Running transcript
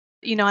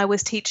I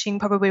was teaching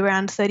probably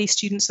around 30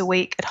 students a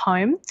week at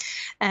home,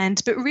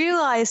 but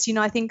realized,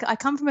 I think I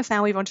come from a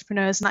family of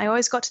entrepreneurs, and I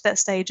always got to that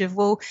stage of,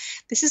 well,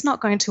 this is not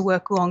going to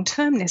work long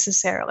term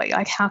necessarily.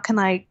 Like, how can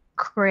I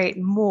create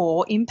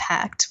more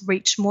impact,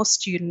 reach more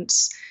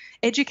students,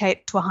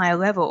 educate to a higher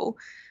level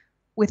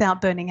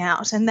without burning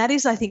out? And that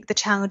is, I think, the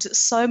challenge that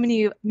so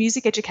many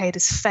music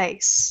educators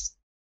face.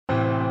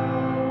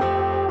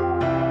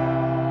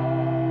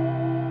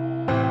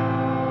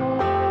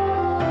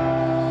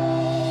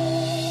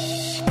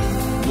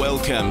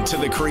 Welcome to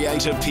the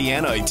Creative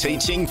Piano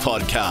Teaching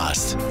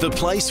Podcast, the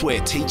place where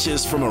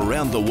teachers from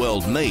around the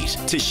world meet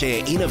to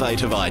share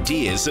innovative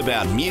ideas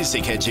about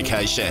music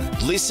education.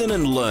 Listen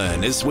and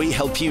learn as we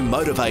help you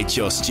motivate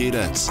your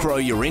students, grow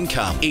your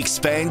income,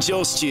 expand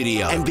your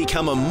studio, and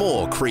become a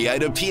more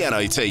creative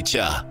piano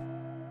teacher.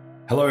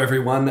 Hello,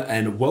 everyone,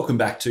 and welcome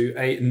back to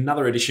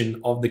another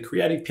edition of the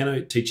Creative Piano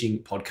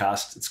Teaching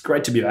Podcast. It's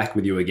great to be back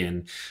with you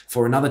again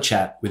for another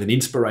chat with an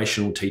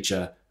inspirational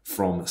teacher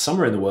from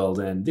somewhere in the world,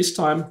 and this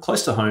time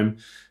close to home,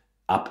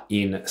 up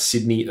in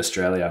Sydney,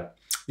 Australia.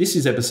 This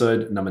is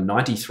episode number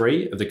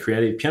 93 of the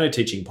Creative Piano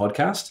Teaching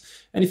Podcast,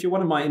 and if you're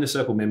one of my Inner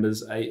Circle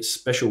members, a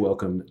special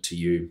welcome to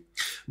you.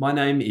 My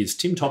name is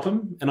Tim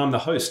Topham, and I'm the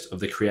host of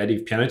the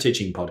Creative Piano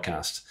Teaching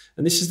Podcast,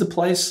 and this is the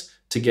place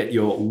to get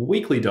your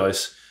weekly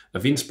dose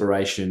of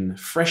inspiration,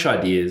 fresh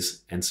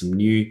ideas, and some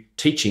new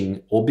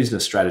teaching or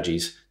business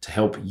strategies to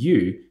help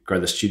you grow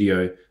the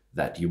studio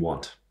that you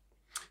want.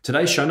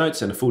 Today's show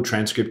notes and a full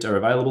transcript are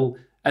available,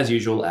 as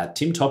usual, at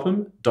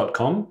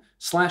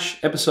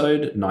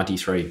timtopham.com/episode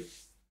 93.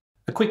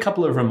 A quick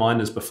couple of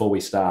reminders before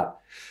we start.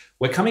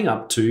 We're coming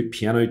up to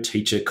Piano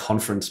Teacher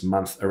Conference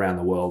Month around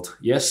the world.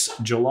 Yes,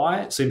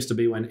 July seems to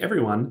be when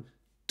everyone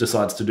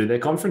decides to do their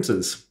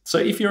conferences. So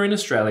if you're in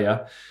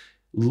Australia,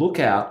 look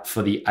out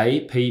for the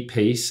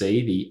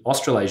APPC, the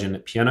Australasian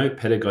Piano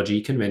Pedagogy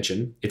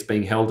Convention. It's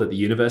being held at the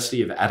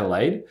University of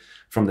Adelaide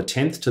from the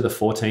 10th to the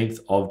 14th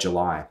of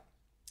July.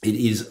 It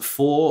is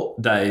 4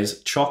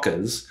 days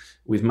chockers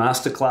with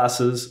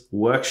masterclasses,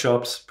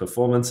 workshops,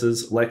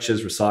 performances,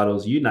 lectures,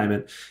 recitals, you name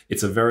it.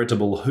 It's a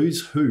veritable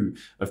who's who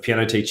of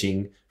piano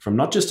teaching from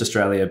not just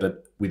Australia,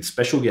 but with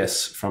special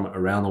guests from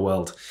around the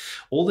world.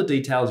 All the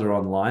details are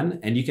online,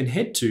 and you can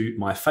head to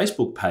my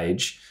Facebook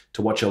page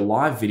to watch a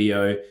live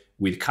video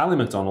with Carly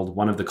McDonald,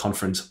 one of the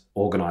conference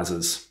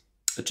organisers.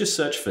 Just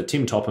search for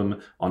Tim Topham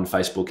on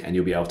Facebook and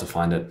you'll be able to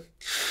find it.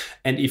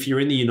 And if you're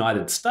in the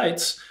United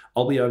States,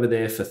 I'll be over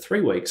there for 3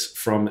 weeks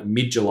from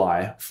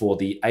mid-July for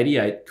the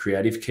 88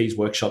 Creative Keys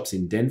workshops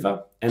in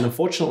Denver. And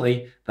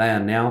unfortunately, they are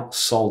now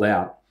sold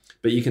out.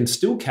 But you can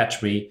still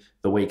catch me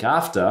the week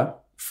after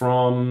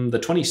from the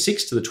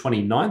 26th to the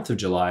 29th of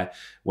July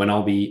when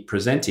I'll be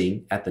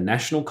presenting at the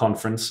National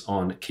Conference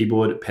on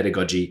Keyboard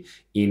Pedagogy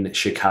in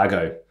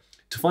Chicago.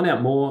 To find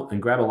out more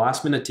and grab a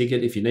last-minute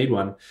ticket if you need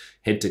one,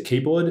 head to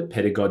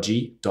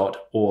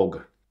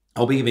keyboardpedagogy.org.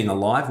 I'll be giving a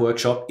live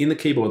workshop in the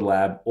keyboard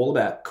lab all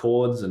about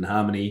chords and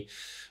harmony,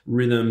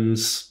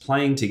 rhythms,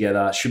 playing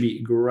together. Should be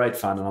great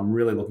fun, and I'm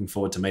really looking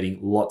forward to meeting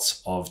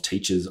lots of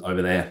teachers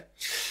over there.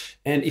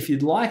 And if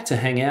you'd like to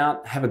hang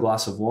out, have a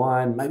glass of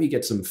wine, maybe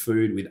get some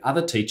food with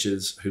other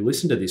teachers who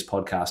listen to this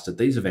podcast at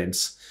these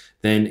events,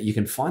 then you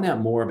can find out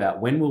more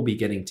about when we'll be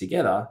getting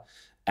together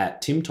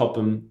at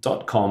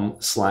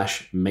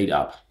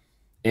timtopham.com/meetup,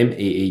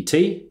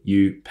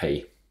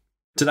 MEETUP.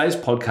 Today's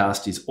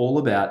podcast is all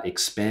about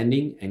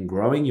expanding and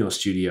growing your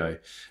studio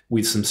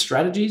with some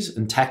strategies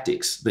and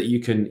tactics that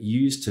you can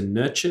use to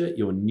nurture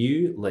your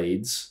new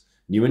leads,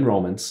 new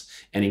enrollments,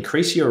 and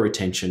increase your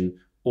retention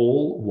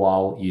all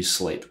while you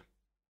sleep.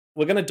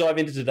 We're going to dive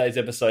into today's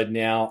episode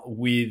now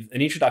with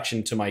an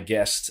introduction to my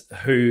guest,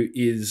 who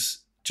is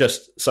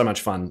just so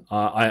much fun.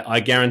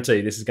 I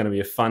guarantee this is going to be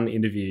a fun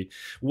interview.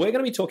 We're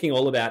going to be talking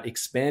all about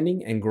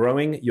expanding and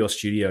growing your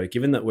studio,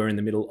 given that we're in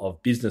the middle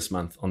of Business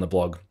Month on the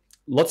blog.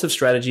 Lots of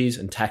strategies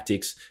and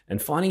tactics,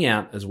 and finding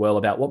out as well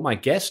about what my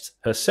guest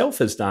herself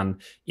has done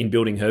in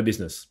building her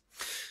business.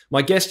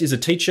 My guest is a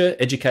teacher,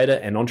 educator,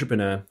 and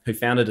entrepreneur who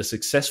founded a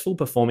successful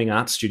performing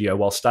arts studio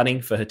while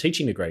studying for her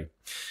teaching degree.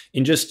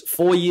 In just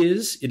 4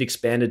 years, it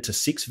expanded to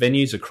 6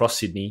 venues across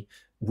Sydney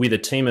with a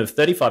team of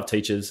 35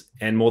 teachers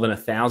and more than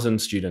 1,000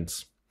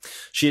 students.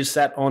 She has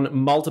sat on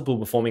multiple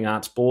performing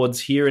arts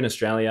boards here in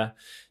Australia,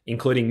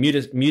 including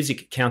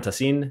Music Count Us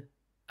In,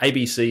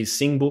 ABC's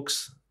Sing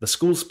Books, the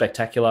School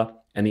Spectacular,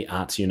 and the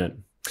Arts Unit.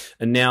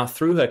 And now,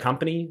 through her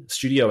company,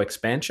 Studio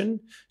Expansion,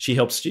 she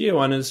helps studio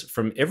owners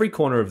from every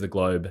corner of the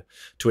globe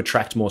to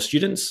attract more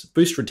students,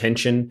 boost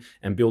retention,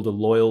 and build a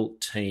loyal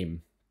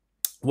team.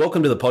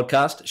 Welcome to the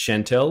podcast,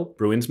 Chantelle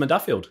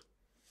Duffield.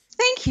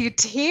 Thank you,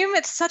 Tim.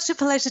 It's such a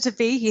pleasure to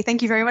be here.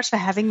 Thank you very much for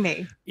having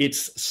me.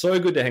 It's so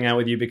good to hang out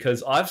with you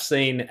because I've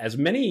seen, as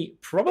many,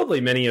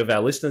 probably many of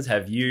our listeners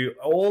have, you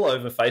all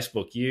over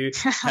Facebook. You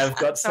have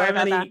got so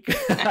many,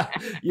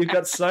 you've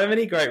got so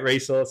many great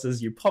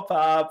resources. You pop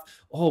up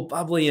all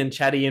bubbly and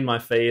chatty in my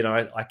feed.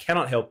 I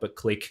cannot help but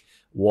click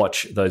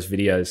watch those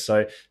videos.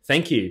 So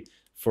thank you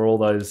for all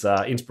those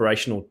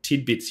inspirational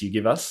tidbits you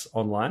give us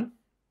online.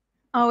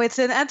 Oh, it's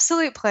an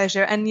absolute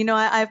pleasure. And,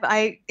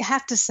 I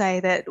have to say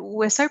that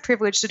we're so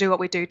privileged to do what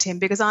we do, Tim,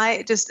 because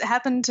I just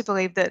happen to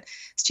believe that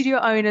studio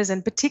owners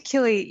and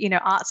particularly,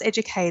 arts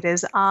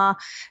educators are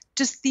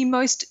just the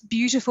most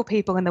beautiful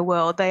people in the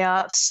world. They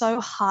are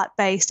so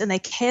heart-based and they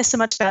care so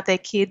much about their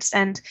kids,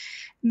 and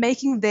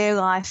making their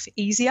life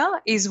easier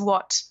is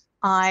what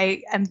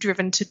I am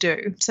driven to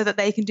do so that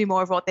they can do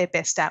more of what they're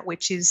best at,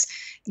 which is,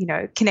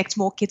 connect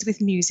more kids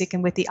with music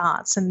and with the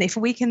arts. And if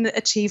we can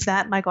achieve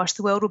that, my gosh,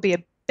 the world will be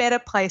a better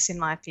place, in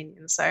my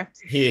opinion. So I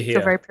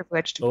feel very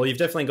privileged. Well, you've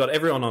definitely got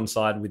everyone on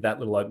side with that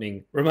little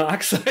opening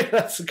remark. So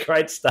that's a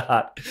great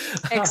start.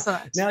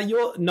 Excellent. Now,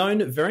 you're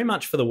known very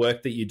much for the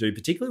work that you do,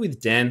 particularly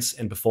with dance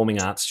and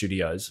performing arts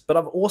studios. But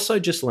I've also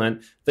just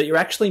learned that you're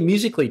actually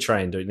musically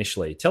trained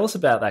initially. Tell us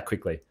about that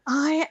quickly.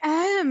 I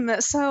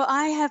am. So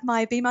I have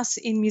my BMUS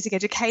in music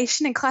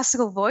education and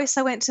classical voice.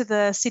 I went to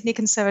the Sydney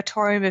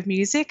Conservatorium of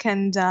Music,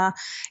 and I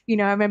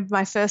remember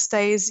my first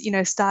days,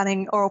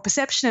 starting oral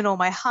perception and all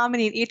my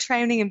harmony and ear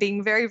training, and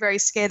being very, very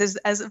scared,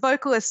 as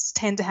vocalists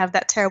tend to have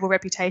that terrible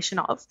reputation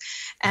of.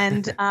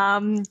 And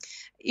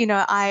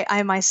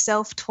I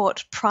myself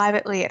taught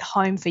privately at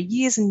home for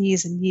years and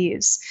years and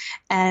years.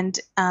 And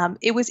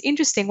it was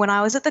interesting. When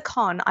I was at the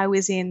con, I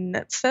was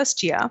in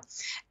first year,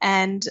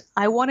 and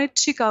I wanted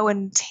to go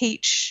and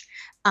teach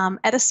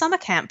at a summer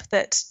camp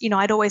that,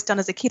 I'd always done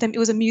as a kid. It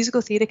was a musical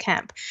theatre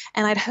camp.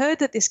 And I'd heard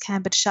that this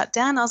camp had shut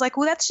down. I was like,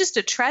 well, that's just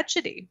a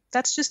tragedy.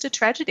 That's just a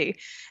tragedy.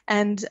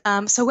 And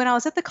so when I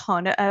was at the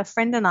con, a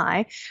friend and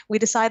I, we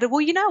decided,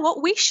 well, you know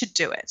what? We should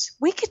do it.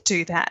 We could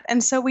do that.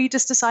 And so we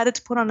just decided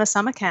to put on a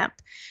summer camp,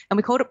 and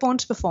we called it Born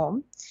to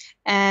Perform.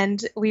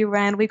 And we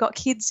got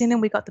kids in,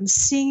 and we got them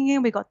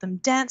singing, we got them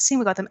dancing,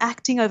 we got them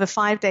acting over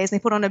 5 days, and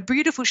they put on a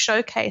beautiful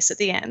showcase at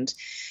the end.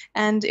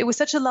 And it was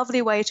such a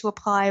lovely way to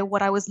apply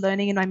what I was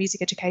learning in my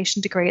music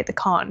education degree at the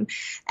con,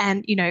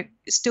 and,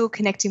 still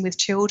connecting with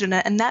children.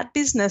 And that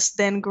business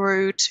then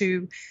grew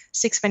to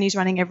 6 venues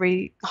running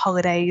every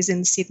holidays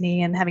in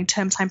Sydney, and having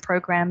term time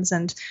programs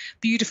and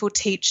beautiful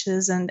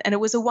teachers. And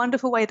it was a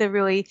wonderful way to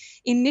really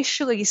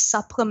initially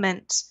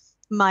supplement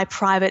my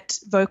private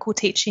vocal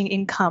teaching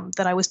income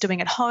that I was doing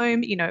at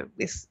home,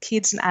 with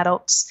kids and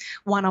adults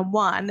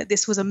one-on-one.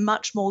 This was a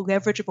much more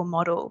leverageable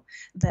model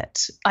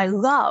that I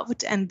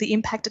loved, and the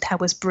impact it had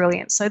was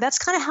brilliant. So that's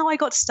kind of how I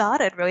got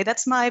started, really.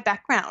 That's my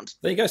background.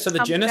 There you go. So the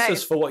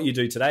genesis for what you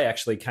do today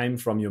actually came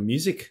from your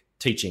music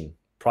teaching.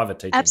 Private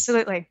teaching.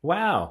 Absolutely.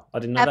 Wow. I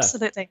didn't know that.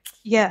 Absolutely.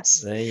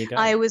 Yes. There you go.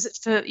 I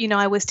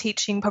was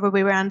teaching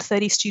probably around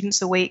 30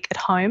 students a week at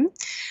home,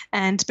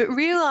 but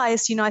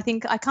realized, I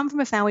think I come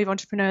from a family of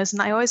entrepreneurs,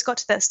 and I always got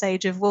to that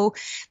stage of, well,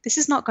 this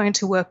is not going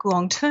to work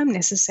long term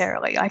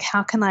necessarily. Like,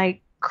 how can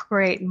I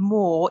create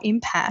more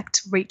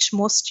impact, reach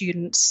more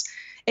students,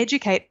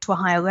 educate to a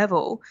higher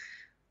level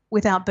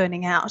without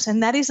burning out?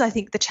 And that is, I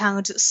think, the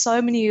challenge that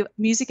so many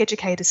music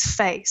educators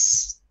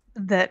face,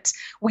 that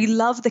we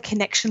love the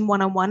connection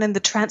one-on-one and the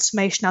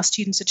transformation our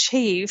students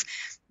achieve,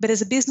 but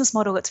as a business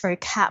model, it's very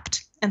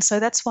capped. And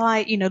so that's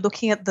why,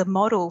 looking at the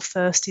model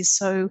first is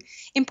so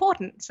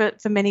important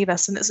for many of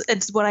us. And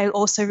it's what I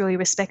also really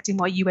respect in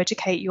what you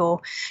educate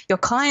your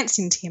clients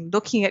in, Tim,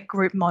 looking at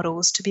group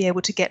models to be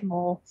able to get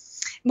more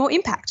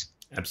impact.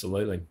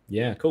 Absolutely.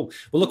 Yeah, cool.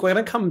 Well, look, we're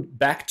going to come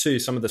back to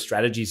some of the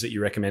strategies that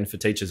you recommend for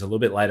teachers a little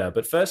bit later.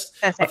 But first,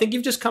 perfect. I think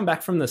you've just come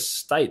back from the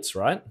States,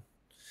 right?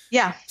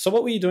 Yeah. So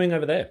what were you doing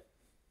over there?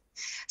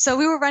 So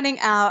we were running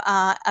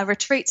our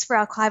retreats for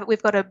our client.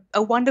 We've got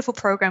a wonderful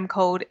program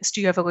called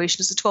Studio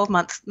Evolution. It's a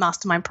 12-month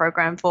mastermind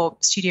program for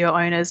studio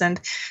owners. And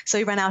so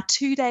we ran our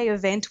 2-day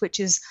event, which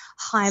is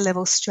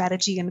high-level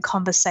strategy and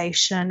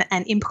conversation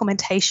and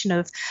implementation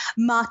of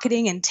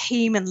marketing and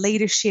team and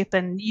leadership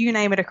and you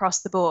name it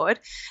across the board.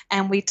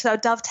 And we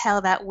dovetail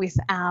that with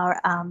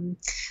our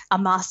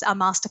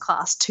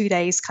masterclass, 2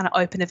 days kind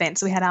of open event.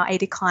 So we had our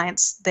 80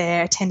 clients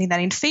there attending that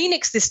in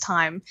Phoenix this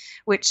time,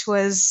 which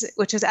was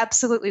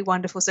absolutely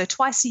wonderful. So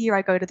twice a year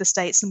I go to the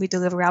States and we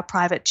deliver our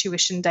private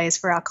tuition days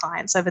for our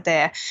clients over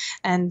there.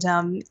 And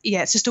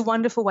it's just a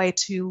wonderful way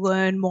to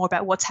learn more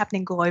about what's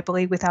happening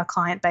globally with our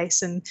client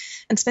base and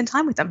spend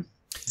time with them.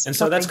 And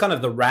so that's kind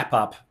of the wrap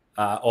up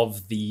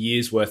of the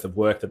year's worth of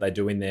work that they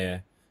do in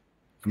their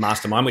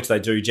mastermind, which they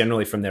do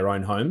generally from their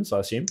own homes, I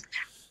assume.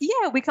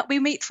 Yeah, we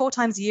meet 4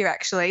 times a year,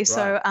 actually. Right.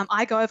 So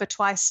I go over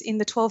twice. In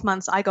the 12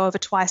 months, I go over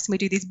twice, and we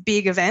do these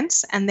big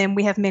events. And then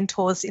we have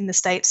mentors in the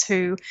States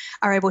who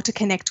are able to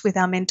connect with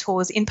our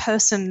mentors in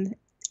person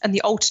in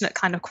the alternate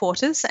kind of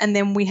quarters. And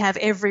then we have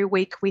every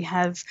week, we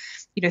have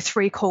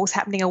 3 calls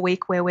happening a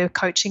week where we're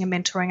coaching and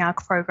mentoring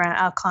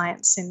our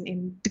clients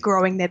in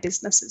growing their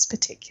businesses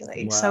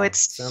particularly. Wow. So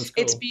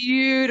it's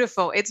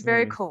beautiful. It's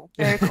very cool.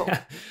 Very cool.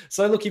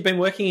 So look, you've been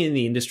working in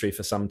the industry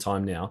for some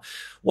time now.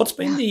 What's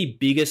been the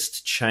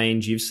biggest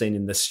change you've seen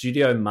in the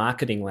studio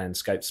marketing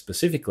landscape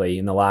specifically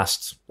in the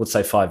last, let's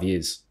say, 5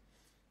 years?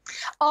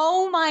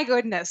 Oh my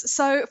goodness.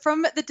 So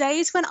from the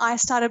days when I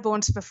started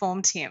Born to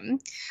Perform, Tim,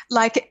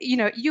 like,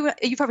 you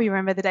probably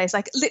remember the days,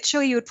 like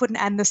literally you would put an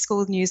ad in the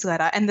school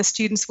newsletter and the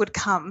students would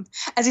come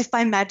as if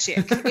by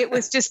magic. It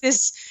was just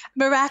this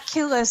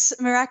miraculous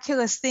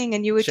thing.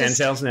 And you would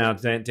Chantelle's now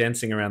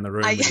dancing around the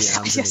room with the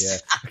arms in the air.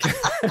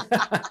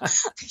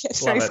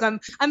 Yes, very fun.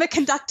 I'm a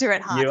conductor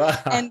at heart. You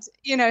are. And,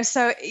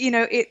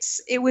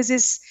 it was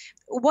this,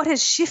 what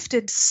has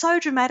shifted so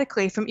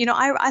dramatically from,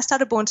 I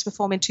started Born to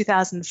Perform in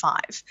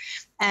 2005.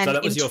 And so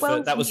that was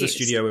that was the years,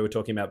 studio we were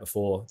talking about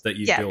before that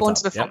you built Born up.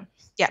 to Perform.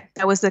 Yeah,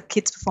 that was the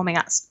Kids Performing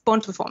Arts,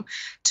 Born to Perform.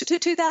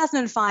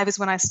 2005 is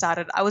when I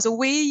started. I was a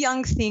wee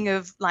young thing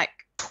of like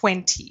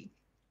 20,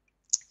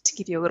 to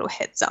give you a little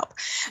heads up.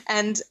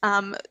 And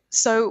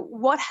so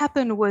what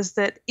happened was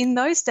that in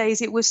those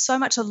days, it was so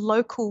much a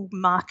local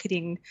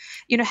marketing,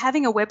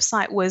 having a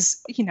website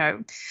was,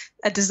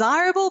 a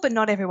desirable, but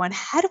not everyone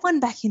had one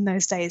back in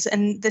those days.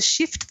 And the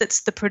shift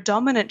that's the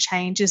predominant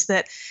change is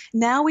that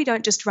now we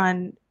don't just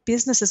run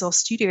businesses or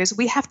studios,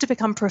 we have to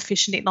become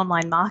proficient in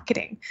online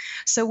marketing.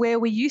 So where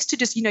we used to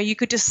just, you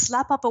could just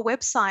slap up a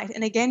website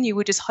and again, you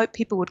would just hope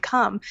people would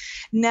come.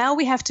 Now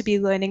we have to be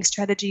learning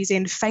strategies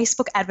in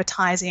Facebook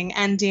advertising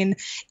and in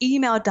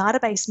email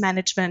database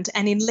management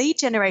and in lead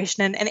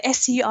generation and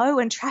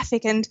SEO and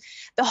traffic. And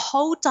the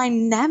whole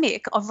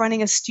dynamic of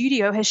running a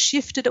studio has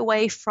shifted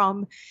away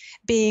from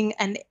being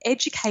an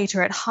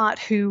educator at heart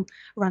who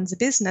runs a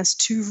business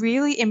to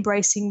really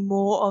embracing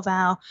more of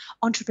our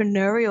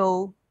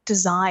entrepreneurial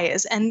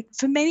desires. And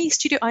for many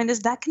studio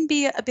owners, that can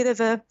be a bit of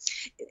a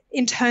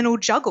internal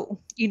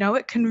juggle.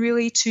 It can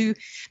really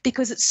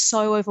because it's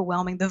so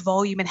overwhelming, the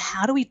volume and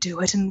how do we do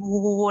it and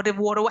what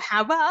do I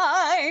have?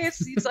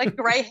 It's like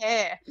grey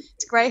hair.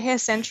 It's grey hair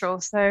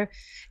central. So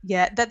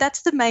yeah,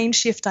 that's the main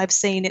shift I've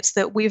seen. It's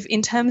that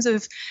in terms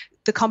of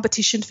the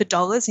competition for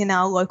dollars in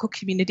our local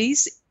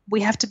communities,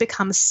 we have to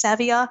become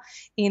savvier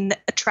in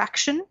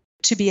attraction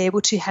to be able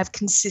to have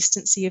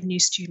consistency of new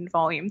student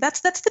volume.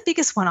 That's the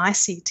biggest one I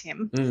see,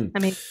 Tim. I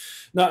mean,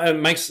 no, it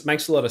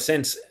makes a lot of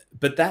sense.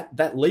 But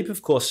that leap,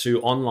 of course, to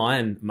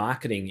online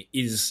marketing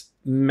is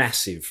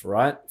massive,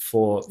 right?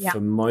 For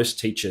most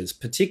teachers,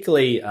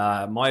 particularly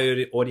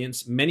my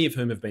audience, many of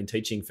whom have been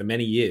teaching for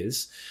many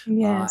years,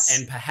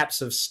 and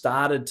perhaps have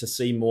started to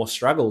see more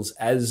struggles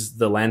as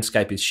the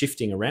landscape is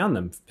shifting around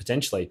them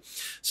potentially.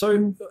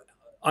 So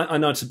I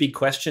know it's a big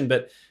question,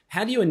 but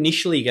how do you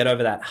initially get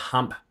over that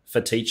hump for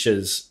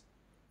teachers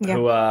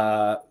who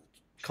are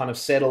kind of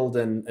settled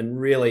and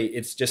really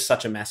it's just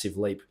such a massive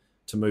leap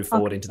to move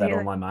forward into that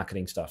online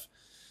marketing stuff?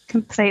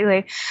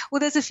 Completely. Well,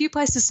 there's a few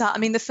places to start. I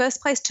mean, the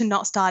first place to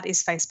not start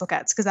is Facebook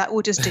ads because that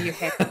will just do your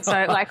head. So,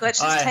 let's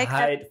just I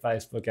hate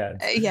Facebook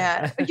ads.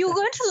 You'll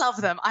learn to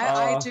love them.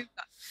 I do.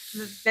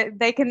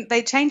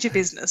 They change your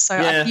business.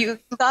 So you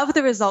love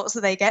the results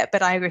that they get,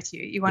 but I agree with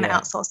you. You want to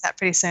outsource that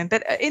pretty soon.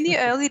 But in the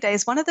early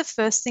days, one of the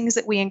first things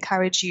that we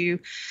encourage you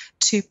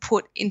to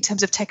put in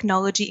terms of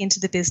technology into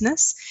the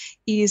business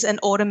is an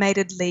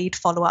automated lead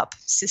follow-up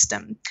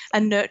system. A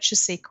nurture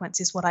sequence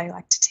is what I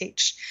like to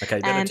teach. Okay,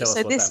 you better tell us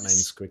what that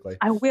means quickly.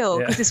 I will,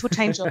 because this will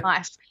change your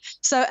life.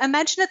 So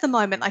imagine at the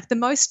moment, like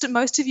most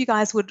of you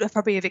guys would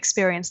probably have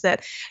experienced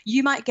that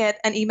you might get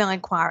an email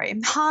inquiry.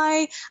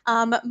 Hi,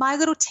 my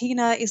little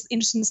Tina is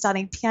interested in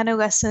starting piano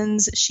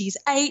lessons. She's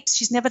 8.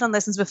 She's never done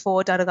lessons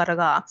before,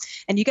 da-da-da-da-da.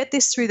 And you get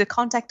this through the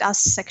Contact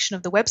Us section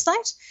of the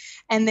website.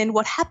 And then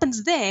what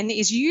happens then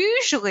is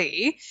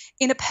usually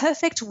in a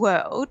perfect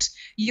world,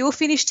 you'll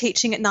finish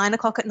teaching at 9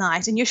 o'clock at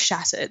night and you're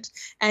shattered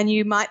and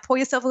you might pour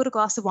yourself a little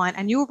glass of wine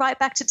and you'll write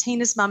back to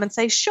Tina's mum and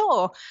say,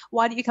 sure,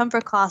 why don't you come for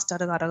a class,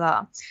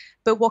 da-da-da-da-da.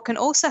 But what can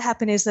also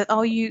happen is that,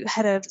 you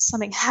had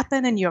something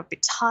happen and you're a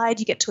bit tired,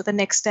 you get to it the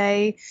next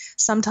day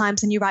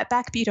sometimes and you write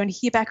back, but you don't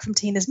hear back from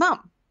Tina's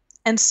mum.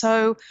 And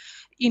so,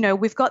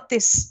 we've got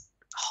this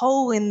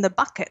hole in the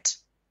bucket,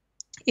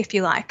 if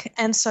you like.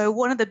 And so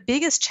one of the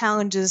biggest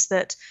challenges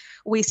that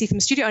we see from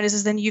studio owners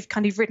is then you've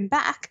kind of written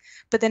back,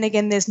 but then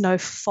again, there's no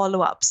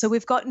follow-up. So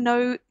we've got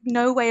no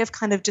way of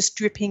kind of just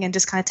dripping and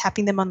just kind of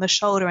tapping them on the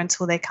shoulder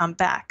until they come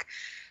back.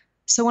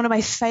 So one of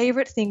my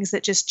favorite things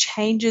that just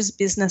changes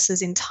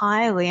businesses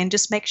entirely and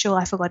just makes your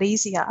life a lot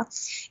easier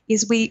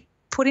is we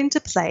put into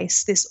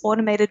place this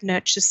automated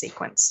nurture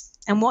sequence.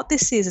 And what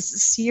this is a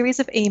series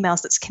of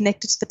emails that's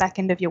connected to the back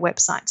end of your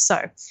website.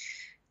 So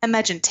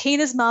imagine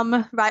Tina's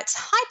mum writes,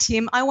 hi,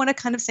 Tim, I want to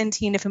kind of send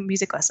Tina for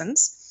music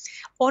lessons.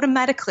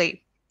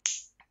 Automatically,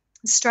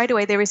 straight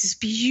away, there is this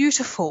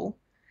beautiful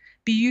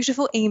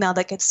email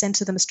that gets sent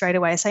to them straight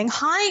away saying,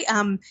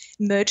 hi,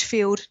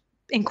 Mergefield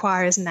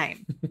inquirer's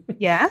name.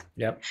 Yeah.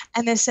 Yep.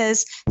 And it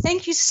says,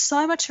 thank you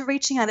so much for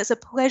reaching out. It's a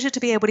pleasure to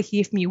be able to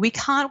hear from you. We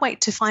can't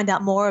wait to find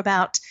out more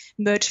about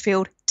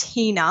Mergefield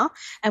Tina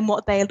and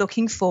what they are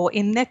looking for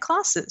in their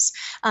classes.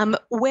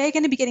 We're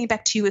going to be getting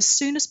back to you as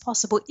soon as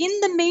possible. In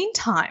the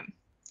meantime,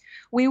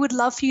 we would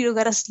love for you to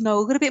let us know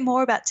a little bit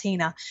more about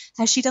Tina.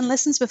 Has she done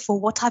lessons before?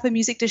 What type of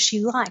music does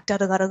she like? Da,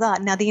 da, da, da, da.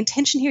 Now, the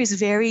intention here is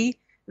very,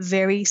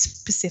 very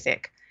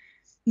specific.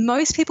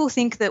 Most people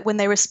think that when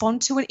they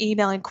respond to an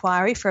email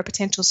inquiry for a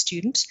potential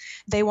student,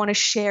 they want to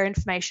share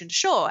information.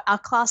 Sure, our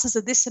classes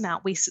are this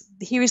amount.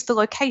 Here is the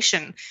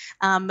location.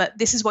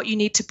 This is what you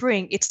need to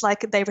bring. It's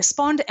like they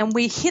respond and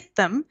we hit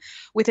them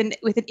with an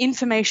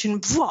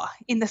information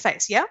in the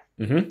face. Yeah.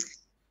 Mm-hmm.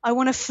 I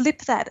want to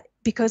flip that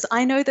because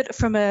I know that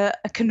from a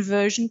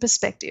conversion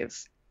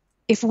perspective,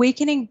 if we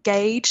can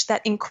engage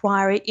that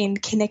inquiry in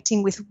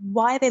connecting with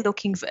why they're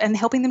looking for and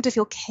helping them to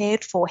feel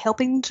cared for,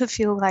 helping them to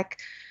feel like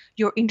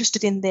you're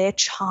interested in their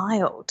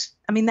child.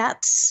 I mean,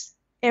 that's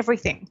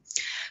everything.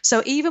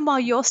 So even while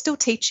you're still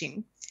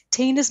teaching,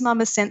 Tina's mum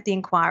has sent the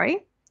inquiry,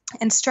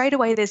 and straight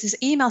away there's this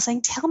email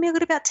saying, tell me a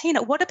little about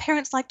Tina. What do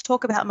parents like to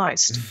talk about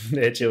most?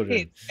 Their children.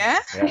 Kids, yeah?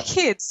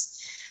 Kids.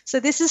 So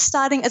this is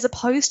starting, as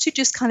opposed to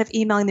just kind of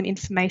emailing them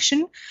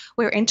information,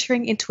 we're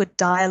entering into a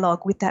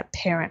dialogue with that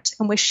parent,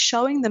 and we're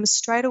showing them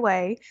straight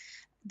away.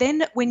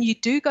 Then when you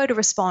do go to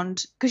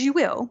respond, because you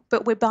will,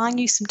 but we're buying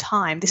you some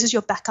time. This is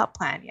your backup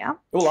plan, yeah?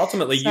 Well,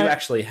 ultimately, you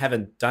actually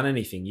haven't done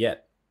anything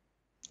yet.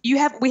 We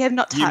have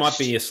not touched. You might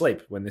be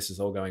asleep when this is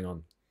all going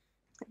on.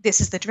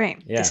 This is the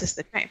dream. Yeah. This is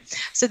the dream.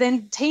 So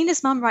then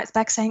Tina's mum writes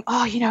back saying,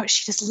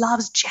 she just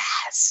loves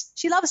jazz.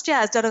 She loves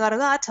jazz,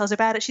 da-da-da-da-da, tells her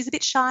about it. She's a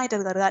bit shy,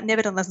 da-da-da-da-da,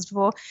 never done lessons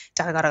before,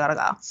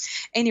 da-da-da-da-da-da.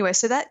 Anyway,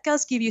 so that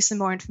does give you some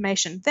more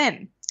information.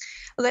 Then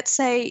let's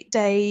say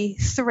day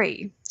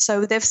 3.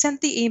 So they've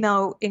sent the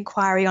email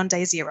inquiry on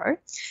day 0,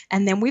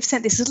 and then we've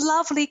sent this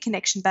lovely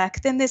connection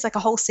back. Then there's like a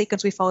whole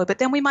sequence we follow, but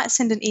then we might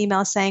send an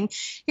email saying,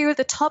 here are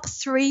the top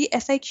 3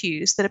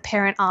 FAQs that a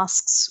parent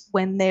asks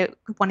when they're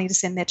wanting to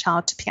send their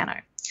child to piano.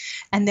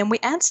 And then we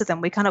answer them.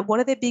 We kind of, what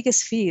are their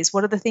biggest fears?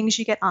 What are the things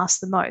you get asked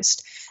the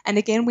most? And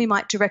again, we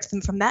might direct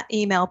them from that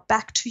email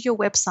back to your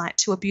website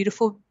to a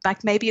beautiful,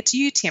 like maybe it's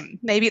you, Tim.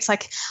 Maybe it's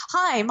like,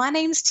 hi, my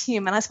name's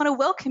Tim, and I just want to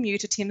welcome you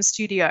to Tim's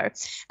studio.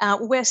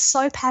 We're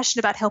so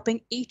passionate about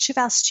helping each of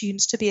our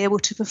students to be able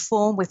to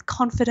perform with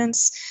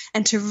confidence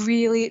and to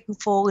really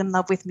fall in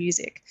love with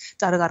music,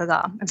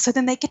 da-da-da-da-da. And so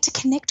then they get to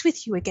connect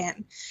with you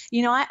again.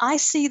 You know, I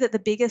see that the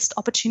biggest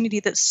opportunity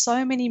that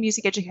so many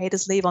music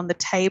educators leave on the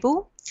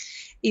table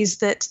is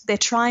that they're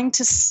trying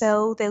to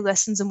sell their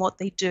lessons and what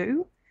they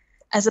do,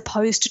 as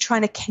opposed to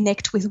trying to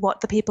connect with what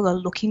the people are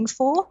looking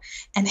for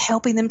and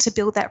helping them to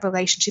build that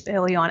relationship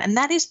early on. And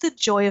that is the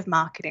joy of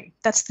marketing.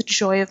 That's the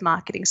joy of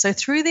marketing. So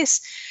through this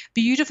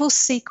beautiful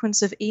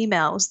sequence of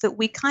emails that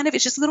we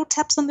it's just little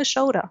taps on the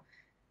shoulder,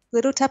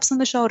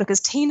 because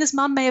Tina's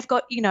mum may have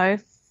got,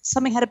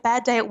 something had a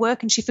bad day at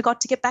work and she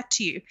forgot to get back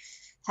to you.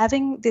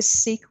 Having this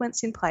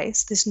sequence in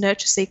place, this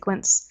nurture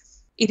sequence,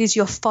 it is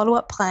your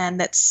follow-up plan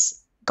that's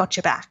got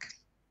your back.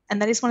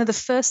 And that is one of the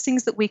first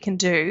things that we can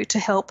do to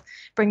help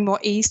bring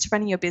more ease to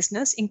running your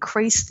business,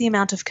 increase the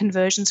amount of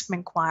conversions from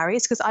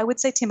inquiries. Because I would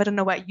say, Tim, I don't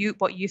know what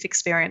you've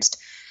experienced,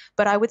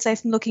 but I would say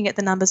from looking at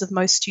the numbers of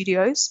most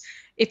studios,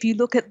 if you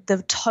look at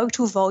the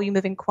total volume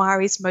of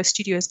inquiries most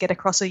studios get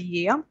across a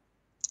year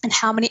and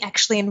how many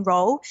actually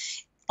enroll,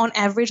 on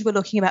average, we're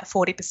looking about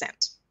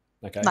 40%.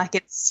 Okay. Like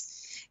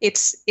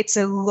it's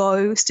a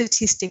low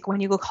statistic when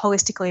you look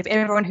holistically of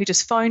everyone who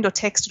just phoned or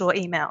texted or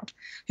emailed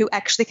who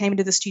actually came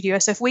into the studio.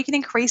 So if we can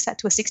increase that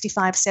to a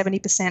 65,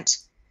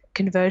 70%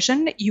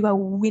 conversion, you are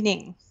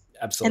winning.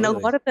 Absolutely. And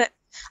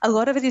a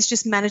lot of it is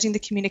just managing the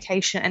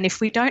communication. And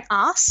if we don't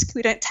ask,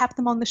 we don't tap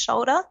them on the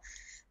shoulder,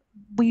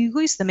 we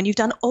lose them. And you've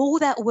done all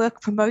that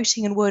work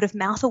promoting and word of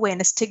mouth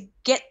awareness to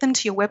get them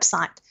to your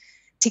website,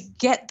 to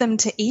get them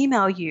to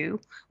email you.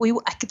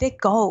 They're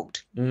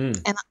gold.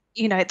 And,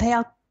 they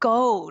are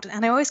gold.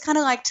 And I always kind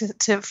of like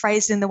to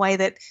phrase it in the way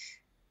that,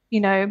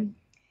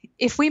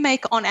 if we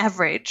make on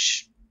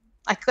average,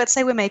 like let's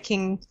say we're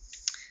making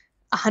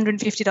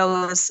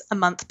 $150 a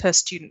month per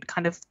student,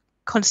 kind of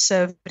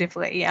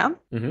conservatively, yeah?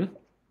 Mm-hmm.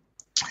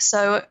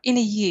 So in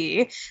a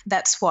year,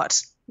 that's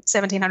what,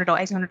 $1,700,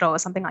 $1,800,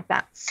 something like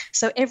that.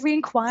 So every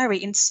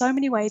inquiry in so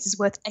many ways is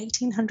worth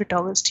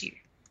 $1,800 to you.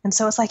 And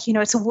so it's like,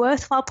 it's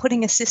worthwhile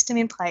putting a system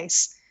in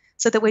place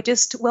so that we're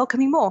just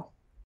welcoming more.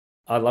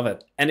 I love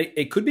it. And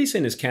it could be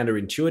seen as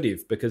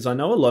counterintuitive, because I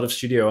know a lot of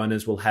studio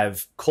owners will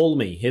have call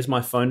me, here's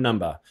my phone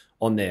number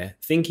on there,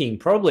 thinking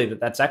probably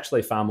that that's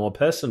actually far more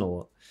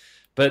personal.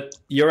 But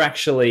you're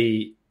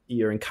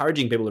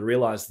encouraging people to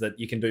realize that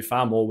you can do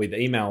far more with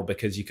email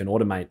because you can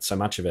automate so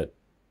much of it.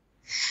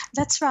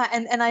 That's right.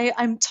 And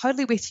I'm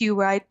totally with you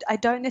where I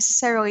don't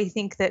necessarily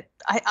think that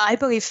I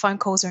believe phone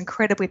calls are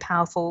incredibly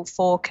powerful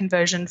for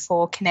conversion,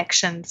 for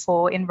connection,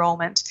 for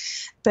enrollment.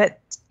 But,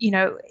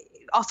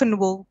 often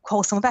we'll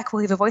call someone back,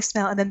 we'll leave a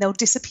voicemail, and then they'll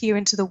disappear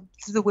into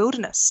the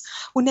wilderness.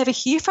 We'll never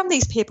hear from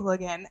these people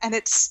again. And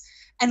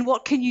And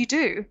what can you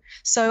do?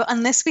 So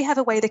unless we have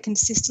a way to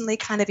consistently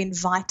kind of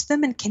invite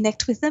them and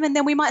connect with them, and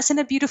then we might send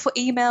a beautiful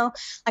email.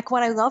 Like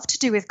what I love to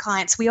do with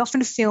clients, we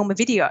often film a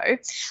video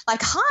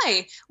like,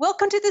 hi,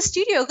 welcome to the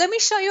studio. Let me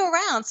show you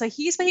around. So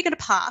here's where you're going to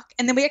park.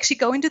 And then we actually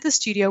go into the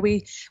studio.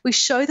 We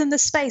show them the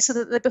space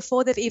so that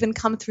before they've even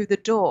come through the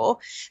door,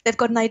 they've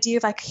got an idea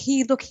of like,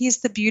 here, look, here's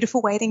the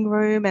beautiful waiting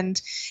room.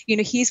 And,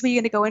 here's where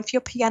you're going to go in for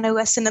your piano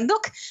lesson. And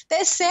look,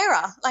 there's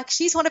Sarah. Like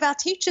she's one of our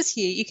teachers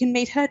here. You can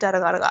meet her,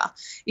 da-da-da-da-da.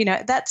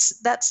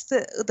 That's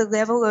the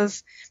level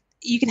of,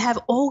 you can have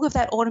all of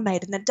that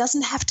automated, and it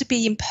doesn't have to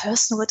be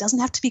impersonal. It doesn't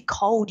have to be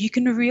cold. You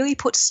can really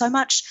put so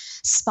much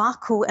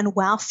sparkle and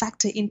wow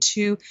factor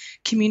into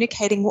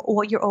communicating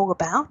what you're all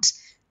about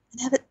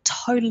and have it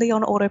totally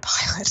on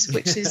autopilot,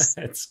 which is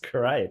it's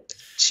great.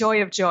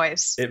 Joy of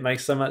joys. It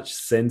makes so much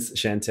sense,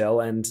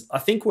 Chantelle. And I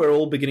think we're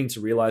all beginning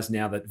to realize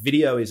now that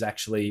video is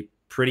actually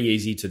pretty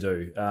easy to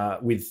do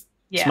with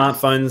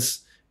smartphones.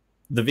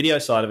 The video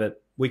side of it,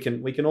 we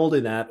can all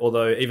do that,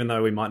 although even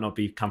though we might not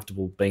be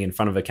comfortable being in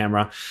front of a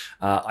camera,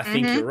 I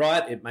think you're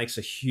right. It makes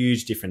a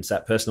huge difference,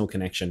 that personal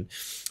connection.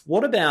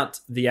 What about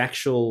the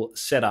actual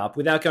setup,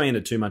 without going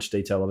into too much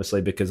detail,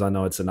 obviously, because I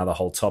know it's another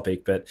whole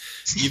topic, but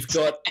you've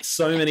got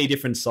so many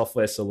different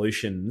software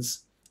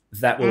solutions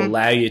that will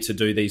allow you to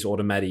do these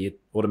automatic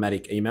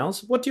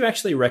emails. What do you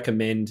actually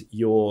recommend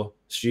your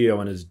studio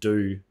owners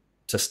do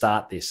to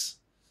start this?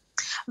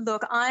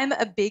 Look, I'm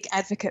a big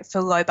advocate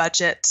for low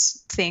budget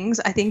things.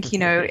 I think, you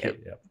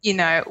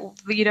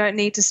don't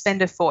need to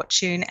spend a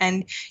fortune,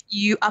 and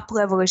you up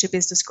level as your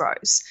business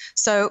grows.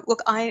 So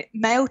look,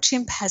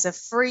 MailChimp has a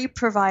free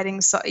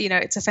providing, so,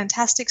 it's a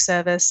fantastic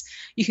service.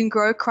 You can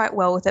grow quite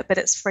well with it, but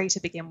it's free to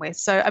begin with.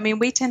 So, I mean,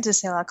 we tend to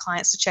tell our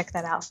clients to check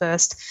that out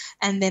first.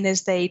 And then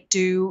as they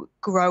do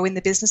grow in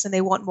the business and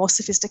they want more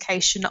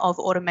sophistication of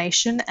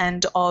automation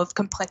and of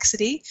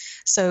complexity.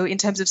 So in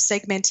terms of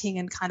segmenting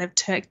and kind of,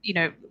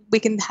 you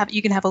can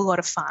have a lot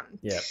of fun.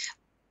 Yeah.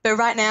 But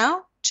right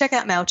now, check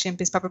out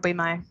MailChimp is probably go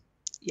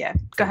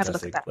Fantastic. have a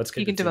look at that. Let's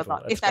keep you can it do simple. a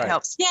lot That's if that great.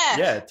 helps. Yeah.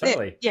 Yeah,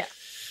 totally. Yeah.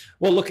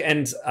 Well, look,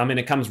 and I mean,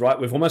 it comes right.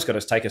 We've almost got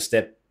to take a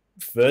step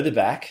further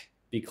back,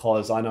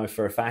 because I know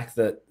for a fact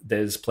that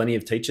there's plenty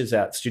of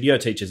studio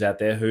teachers out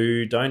there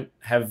who don't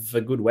have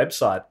a good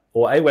website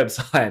or a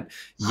website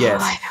yet.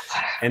 Oh, I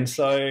know. And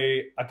so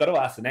I've got to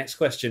ask the next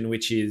question,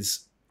 which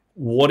is,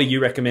 what are you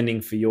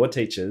recommending for your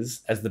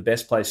teachers as the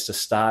best place to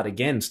start?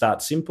 Again,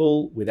 start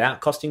simple, without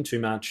costing too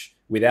much,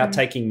 without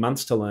taking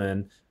months to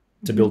learn,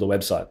 to build a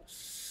website.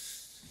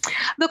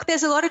 Look,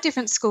 there's a lot of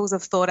different schools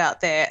of thought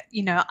out there.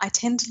 I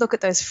tend to look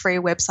at those free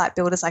website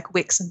builders like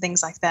Wix and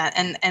things like that.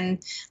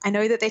 And I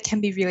know that they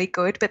can be really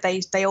good, but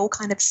they all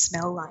kind of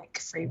smell like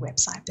free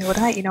website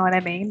builder. You know what I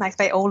mean? Like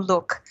they all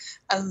look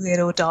a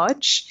little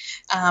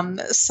dodge.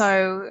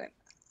 So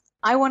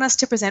I want us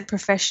to present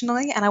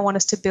professionally, and I want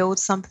us to build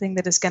something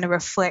that is going to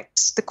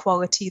reflect the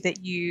quality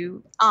that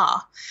you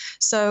are.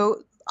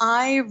 So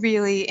I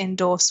really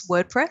endorse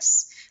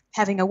WordPress.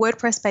 Having a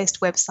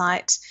WordPress-based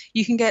website,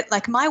 you can get,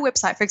 like my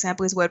website, for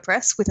example, is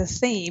WordPress with a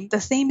theme.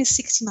 The theme is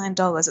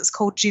 $69. It's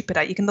called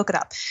Jupiter. You can look it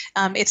up.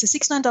 It's a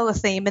 $69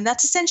 theme, and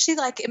that's essentially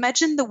like,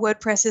 imagine the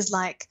WordPress is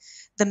like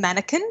the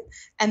mannequin,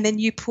 and then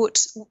you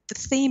put the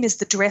theme is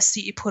the dress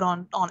that you put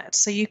on it.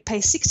 So you pay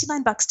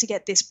 $69 to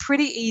get this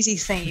pretty easy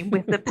theme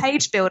with the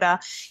page builder.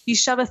 You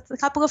shove a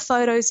couple of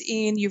photos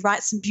in, you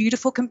write some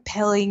beautiful,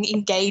 compelling,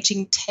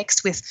 engaging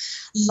text with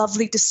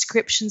lovely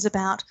descriptions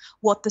about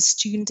what the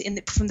student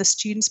from the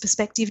student's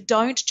perspective.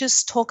 Don't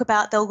just talk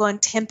about they'll learn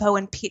tempo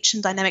and pitch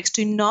and dynamics.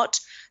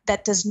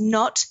 That does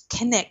not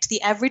connect.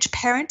 The average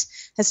parent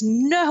has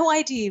no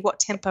idea what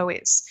tempo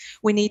is.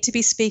 We need to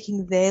be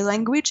speaking their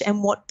language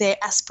and what their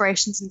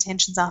aspirations and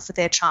intentions are for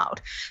their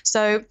child.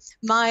 So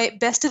my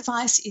best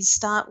advice is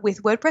start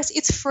with WordPress.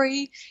 It's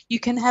free. You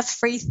can have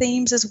free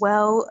themes as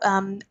well.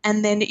 And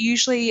then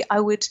usually I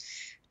would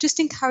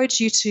just encourage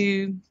you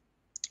to,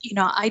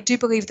 I do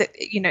believe that,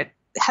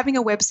 having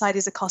a website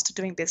is a cost of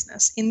doing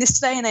business. In this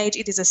day and age,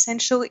 it is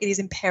essential. It is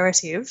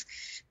imperative.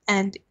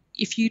 And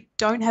if you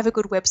don't have a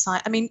good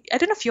website, I mean, I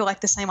don't know if you're like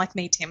the same like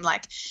me, Tim.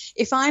 Like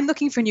if I'm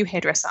looking for a new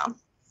hairdresser,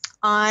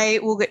 I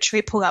will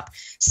literally pull up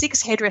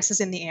 6 hairdressers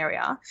in the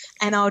area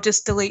and I'll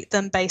just delete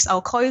them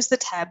I'll close the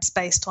tabs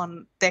based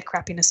on their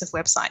crappiness of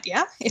website.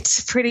 Yeah. It's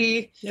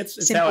pretty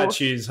it's simple. how I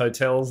choose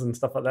hotels and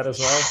stuff like that as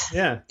well.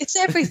 Yeah. It's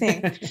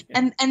everything.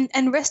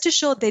 And rest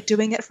assured they're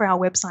doing it for our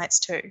websites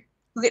too.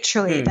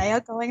 Literally, they are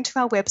going to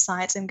our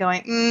websites and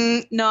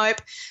going, nope.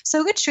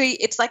 So literally,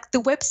 it's like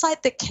the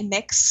website that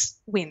connects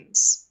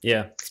wins.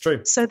 Yeah, it's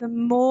true. So the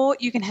more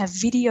you can have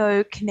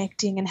video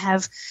connecting and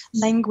have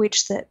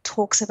language that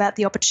talks about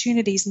the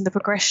opportunities and the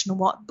progression,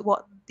 what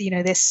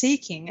they're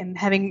seeking, and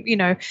having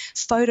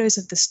photos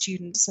of the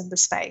students and the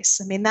space.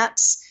 I mean,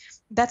 that's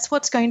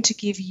what's going to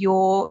give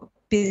your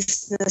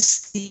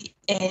business the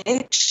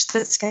edge.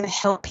 That's going to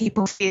help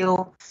people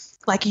feel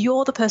Like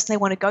you're the person they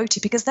want to go to,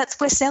 because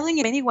we're selling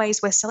in many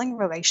ways. We're selling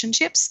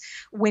relationships.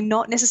 We're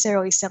not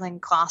necessarily selling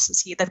classes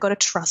here. They've got to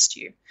trust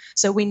you.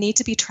 So we need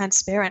to be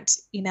transparent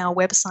in our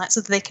website so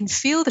that they can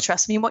feel the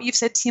trust. I mean, what you've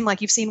said, Tim,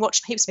 like you've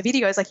watched heaps of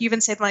videos. Like you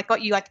even said, when I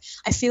got you, like,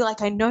 I feel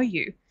like I know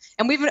you.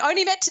 And we've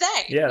only met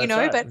today, you know,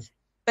 right.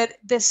 But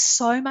there's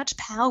so much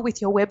power with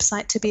your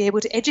website to be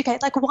able to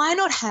educate. Like why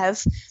not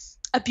have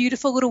a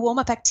beautiful little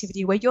warm-up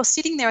activity where you're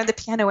sitting there on the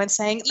piano and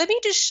saying, let me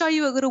just show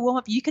you a little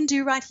warm-up you can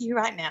do right here,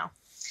 right now.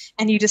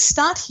 And you just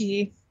start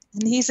here,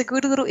 and here's a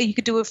good little, you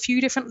could do a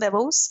few different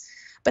levels,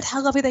 but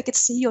how lovely they could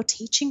see your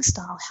teaching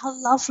style. How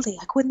lovely.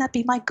 Like, wouldn't that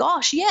be, my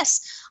gosh,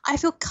 yes, I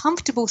feel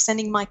comfortable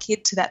sending my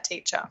kid to that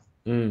teacher.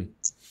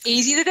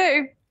 Easy to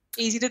do.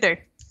 Easy to do.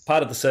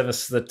 Part of the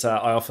service that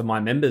I offer my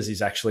members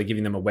is actually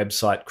giving them a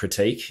website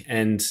critique,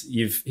 and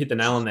you've hit the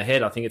nail on the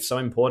head. I think it's so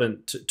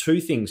important.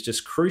 Two things,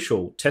 just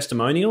crucial: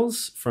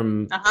 testimonials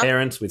from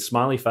parents with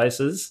smiley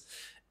faces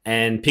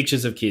and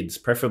pictures of kids,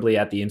 preferably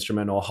at the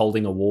instrument or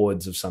holding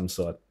awards of some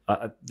sort.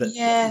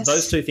 Yes.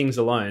 Those two things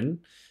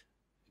alone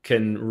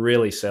can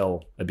really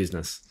sell a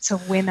business. It's a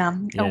winner,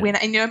 a winner.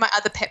 And you know, my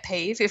other pet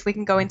peeve, if we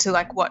can go into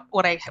like what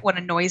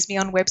annoys me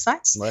on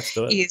websites, let's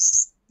do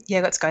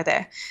it. Let's go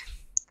there.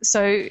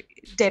 So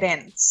dead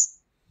ends,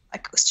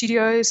 like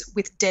studios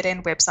with dead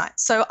end websites.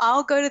 So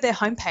I'll go to their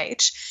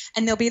homepage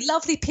and there'll be a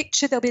lovely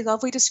picture, there'll be a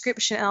lovely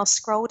description, and I'll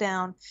scroll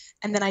down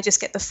and then I just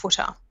get the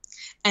footer.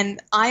 And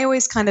I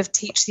always kind of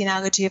teach the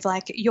analogy of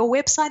like your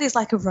website is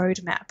like a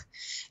roadmap,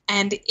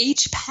 and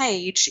each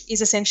page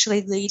is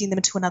essentially leading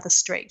them to another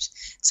street.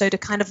 So to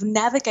kind of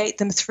navigate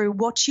them through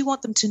what you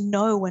want them to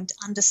know and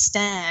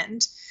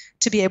understand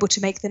to be able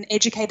to make an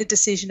educated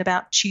decision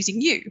about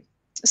choosing you.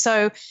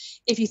 So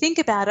if you think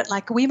about it,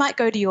 like we might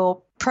go to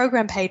your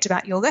program page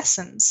about your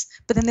lessons,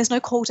 but then there's no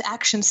call to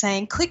action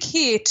saying click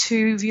here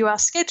to view our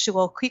schedule,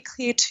 or click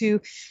here to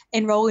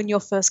enroll in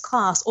your first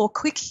class, or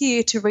click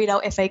here to read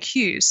our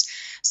FAQs.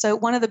 So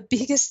one of the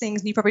biggest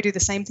things, and you probably do the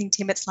same thing,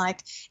 Tim, it's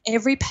like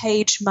every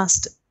page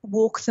must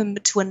walk them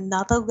to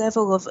another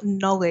level of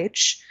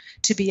knowledge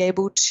to be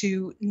able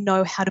to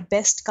know how to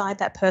best guide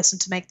that person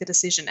to make the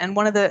decision. And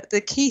one of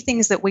the key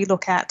things that we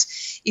look at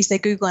is their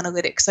Google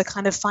Analytics. So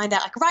kind of find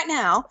out, like right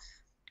now,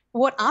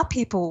 what are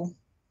people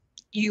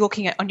you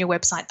looking at on your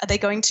website? Are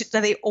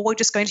they all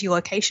just going to your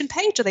location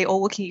page? Are they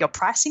all looking at your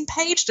pricing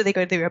page? Do they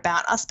go to your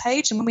About Us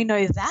page? And when we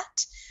know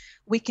that,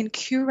 we can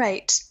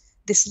curate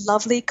this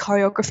lovely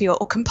choreography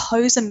or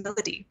compose a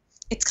melody.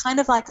 It's kind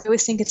of like, I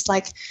always think it's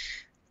like,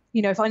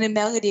 you know, if on a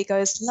melody it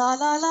goes la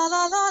la la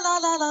la la la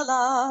la la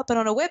la, but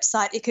on a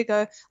website it could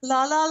go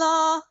la la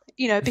la,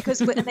 you know, because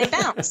and they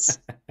bounce.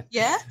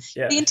 Yeah?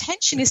 The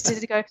intention is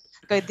to go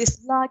this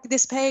page,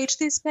 this page,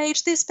 this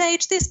page, this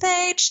page,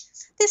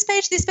 this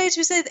page, this page.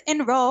 We said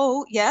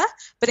enroll, yeah.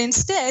 But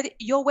instead,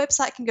 your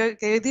website can go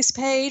this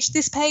page,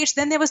 this page.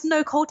 Then there was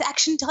no call to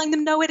action telling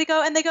them nowhere to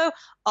go, and they go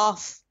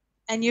off,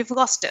 and you've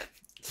lost it.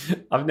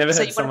 I've never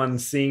heard someone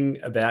sing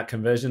about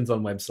conversions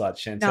on websites,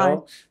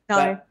 Chantelle.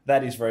 No.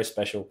 That is very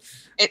special.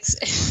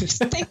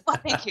 Why,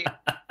 thank you.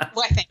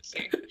 Why, thank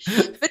you.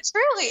 But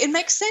truly, it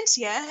makes sense,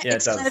 yeah?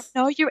 It's kind of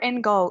know your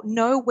end goal,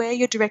 know where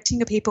you're directing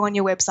the people on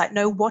your website,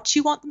 know what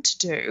you want them to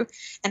do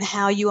and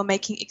how you are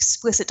making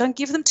explicit. Don't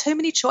give them too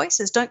many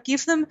choices. Don't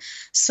give them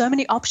so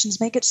many options.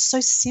 Make it so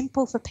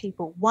simple for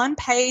people. One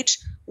page,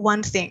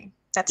 one thing.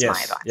 That's my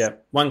advice. Yeah,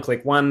 one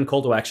click, one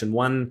call to action,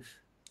 one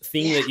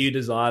thing that you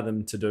desire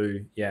them to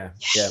do. Yeah.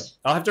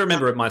 I have to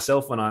remember it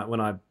myself when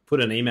I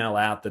put an email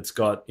out that's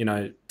got,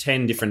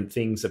 10 different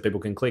things that people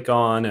can click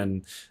on,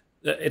 and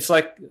it's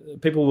like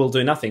people will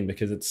do nothing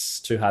because it's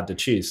too hard to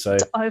choose. So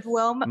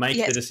overwhelm. Make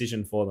the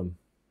decision for them.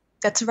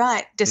 That's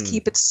right. Just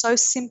keep it so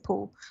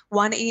simple.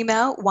 One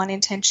email, one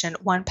intention.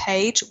 One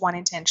page, one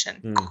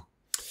intention.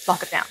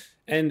 Lock it down.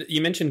 And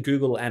you mentioned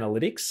Google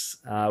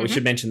Analytics. We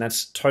should mention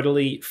that's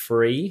totally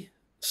free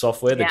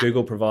software that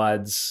Google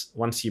provides.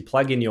 Once you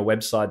plug in your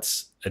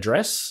website's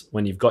address,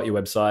 when you've got your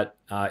website,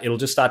 it'll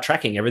just start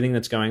tracking everything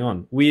that's going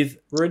on with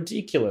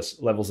ridiculous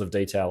levels of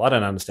detail. I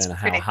don't understand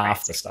how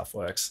half the stuff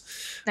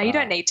works. No, you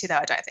don't need to, though,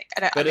 I don't think.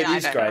 But it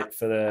is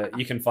great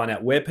you can find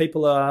out where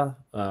people are,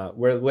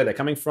 where they're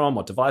coming from,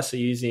 what device they're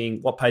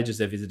using, what pages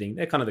they're visiting.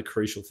 They're kind of the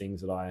crucial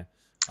things that I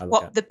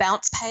look at. The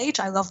bounce page,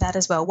 I love that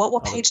as well.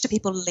 What page do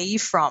people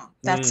leave from?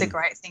 That's a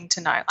great thing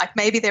to know. Like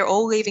maybe they're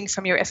all leaving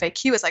from your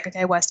FAQ. It's like,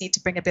 okay, well, I just need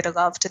to bring a bit of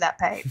love to that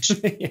page.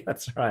 Yeah,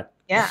 that's right.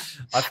 Yeah.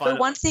 But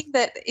one thing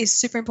that is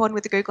super important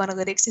with the Google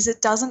Analytics is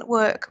it doesn't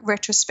work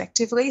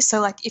retrospectively. So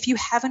like if you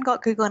haven't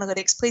got Google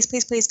Analytics,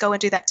 please go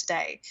and do that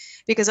today,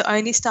 because it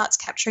only starts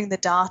capturing the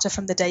data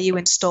from the day you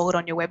install it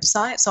on your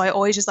website. So I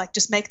always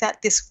just make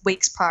that this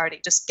week's priority.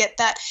 Just get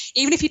that.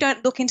 Even if you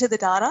don't look into the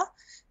data,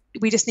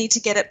 we just need to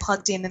get it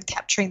plugged in and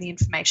capturing the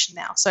information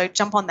now. So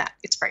jump on that.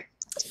 It's free.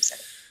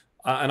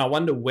 And I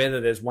wonder whether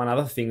there's one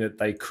other thing that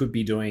they could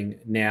be doing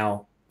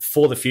now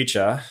for the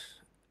future.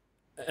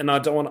 And I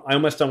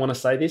almost don't want to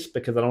say this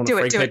because I don't want to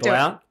freak people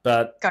out,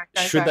 but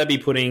should they be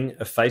putting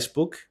a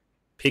Facebook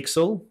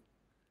pixel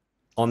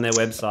on their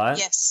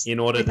website in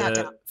order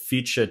to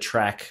future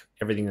track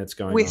everything that's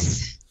going on.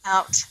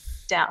 Without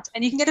doubt.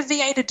 And you can get a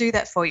VA to do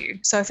that for you.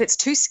 So if it's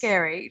too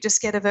scary, just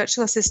get a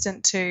virtual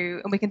assistant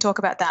and we can talk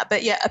about that.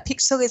 But yeah, a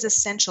pixel is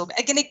essential.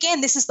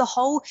 Again, this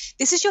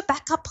is your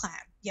backup plan.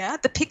 Yeah,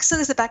 the pixel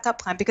is the backup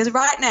plan, because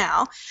right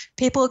now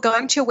people are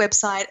going to your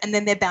website and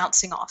then they're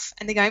bouncing off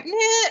and they're going,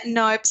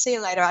 nope, see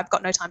you later. I've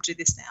got no time to do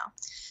this now.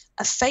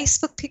 A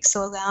Facebook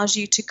pixel allows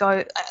you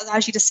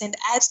to send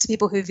ads to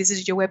people who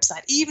visited your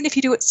website, even if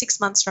you do it 6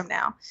 months from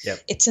now. Yep.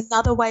 It's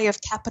another way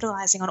of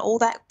capitalizing on all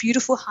that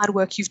beautiful hard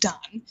work you've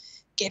done,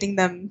 getting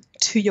them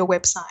to your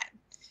website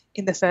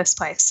in the first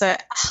place. So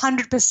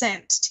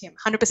 100%, Tim,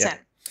 100%. Yep.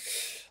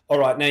 All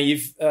right. Now,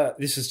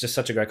 this is just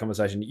such a great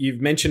conversation.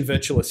 You've mentioned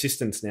virtual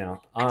assistants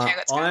now. Okay,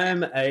 let's go.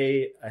 I'm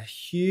a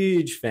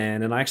huge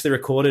fan, and I actually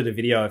recorded a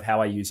video of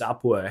how I use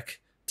Upwork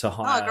to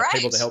hire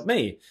people to help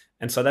me.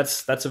 And so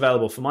that's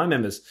available for my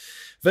members.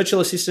 Virtual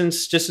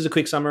assistants, just as a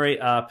quick summary,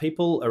 are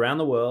people around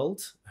the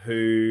world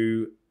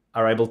who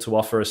are able to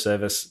offer a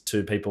service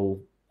to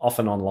people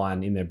often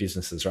online in their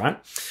businesses, right?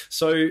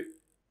 So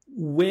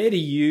where do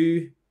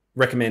you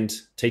recommend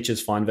teachers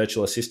find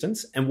virtual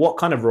assistants, and what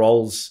kind of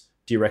roles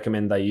do you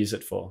recommend they use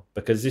it for?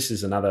 Because this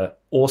is another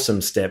awesome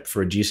step for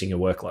reducing your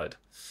workload.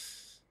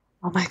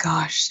 Oh my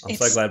gosh. I'm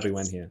so glad we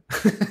went here.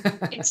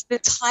 It's the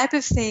type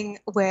of thing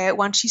where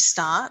once you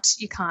start,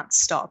 you can't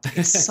stop.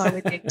 It's so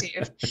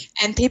addictive.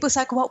 And people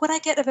say, what would I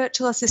get a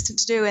virtual assistant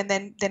to do? And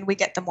then we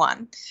get them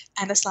one.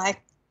 And it's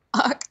like,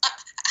 how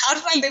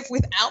did I live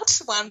without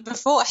one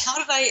before? How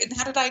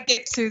did I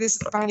get through this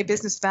running a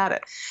business without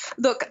it?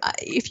 Look,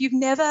 if you've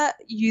never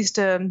used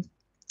a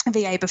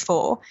VA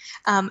before,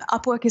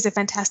 Upwork is a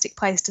fantastic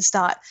place to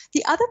start.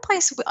 The other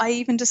place I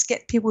even just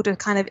get people to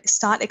kind of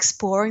start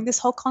exploring this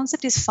whole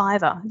concept is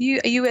Fiverr.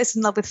 Are you as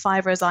in love with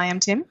Fiverr as I am,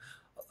 Tim?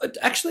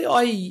 Actually,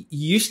 I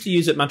used to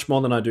use it much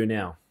more than I do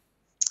now.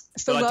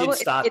 But I did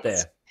start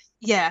there.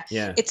 Yeah.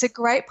 It's a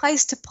great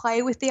place to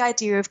play with the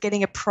idea of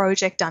getting a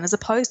project done, as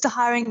opposed to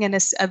hiring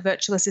a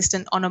virtual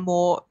assistant on a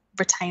more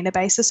retainer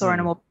basis or on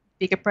a more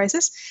bigger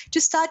process.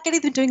 Just start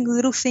getting them doing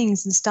little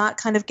things and start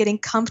kind of getting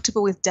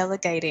comfortable with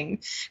delegating,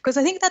 because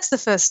I think that's the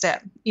first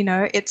step.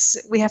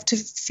 We have to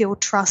feel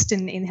trust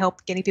in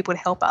getting people to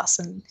help us,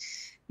 and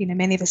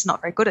many of us are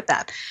not very good at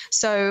that.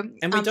 So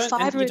and you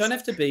don't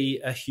have to be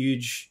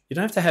you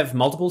don't have to have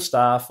multiple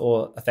staff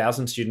or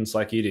 1,000 students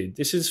like you did.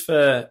 This is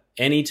for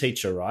any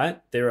teacher, right?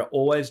 There are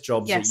always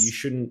jobs that you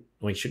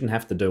shouldn't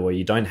have to do, or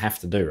you don't have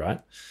to do, right?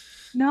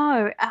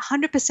 No,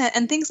 100%.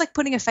 And things like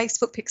putting a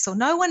Facebook pixel,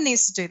 no one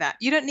needs to do that.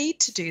 You don't need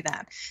to do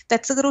that.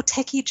 That's a little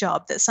techie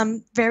job that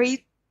some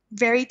very,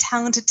 very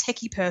talented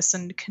techie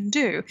person can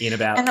do. In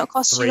about and it'll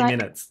cost 3 you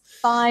minutes.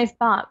 $5.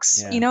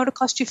 Yeah. It'll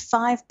cost you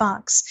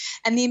 $5.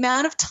 And the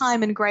amount of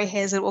time and grey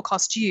hairs it will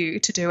cost you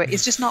to do it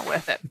is just not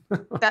worth it.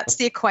 That's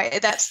the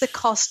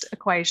cost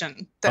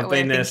equation. I've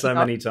been there so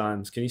many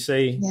times. Can you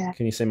see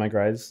my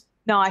grades?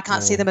 No, I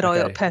can't see them at all.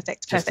 Okay.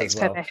 Perfect. Well.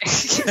 The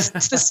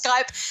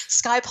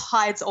Skype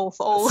hides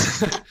all.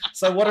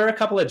 So what are a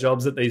couple of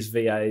jobs that these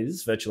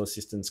VAs, virtual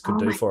assistants, could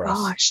do for us?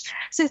 Gosh.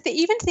 So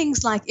even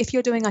things like if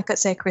you're doing, like,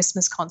 let's say, a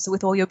Christmas concert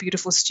with all your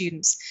beautiful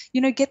students,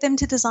 get them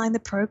to design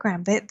the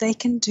program. They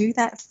can do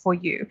that for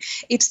you.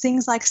 It's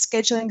things like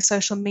scheduling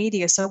social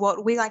media. So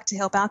what we like to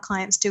help our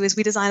clients do is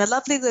we design a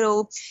lovely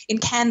little, in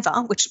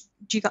Canva, which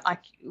we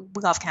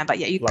love Canva.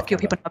 Yeah, your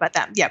people know about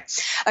that. Yeah.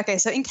 Okay,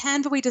 so in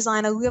Canva we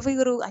design a lovely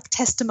little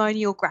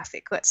testimonial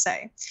graphic, let's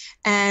say,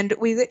 and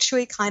we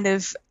literally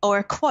or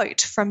a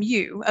quote from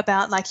you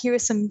about here are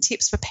some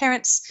tips for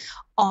parents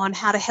on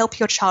how to help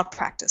your child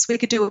practice. We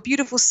could do a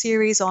beautiful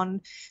series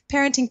on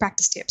parenting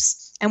practice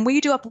tips, and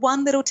we do up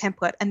one little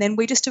template, and then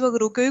we just do a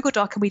little Google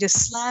Doc and we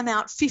just slam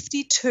out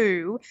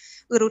 52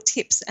 little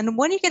tips. And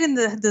when you get in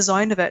the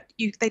zone of it,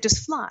 they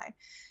just fly.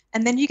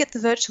 And then you get the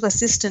virtual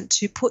assistant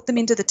to put them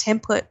into the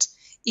template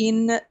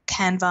in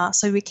Canva,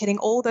 so we're getting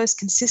all those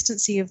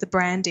consistency of the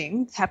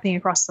branding happening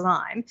across the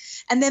line.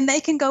 And then they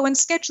can go and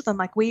schedule them.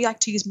 Like, we like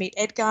to use Meet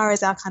Edgar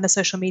as our kind of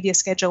social media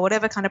schedule,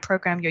 whatever kind of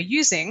program you're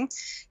using.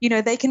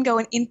 They can go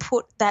and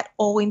input that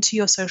all into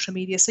your social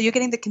media. So you're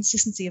getting the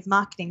consistency of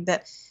marketing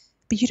but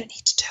you don't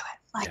need to do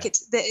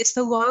it. It's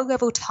the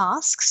low-level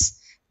tasks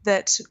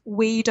that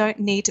we don't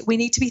need. We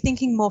need to be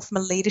thinking more from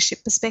a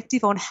leadership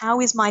perspective on how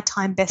is my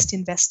time best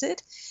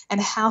invested, and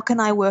how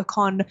can I work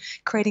on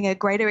creating a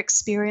greater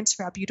experience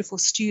for our beautiful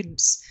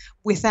students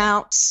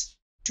without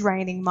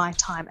draining my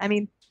time. I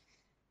mean,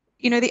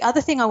 the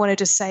other thing I wanted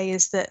to say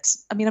is that,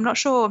 I'm not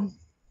sure,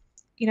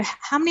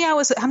 how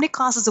many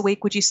classes a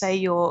week would you say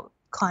your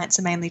clients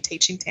are mainly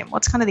teaching, Tim?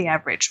 What's kind of the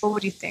average? What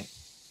would you think?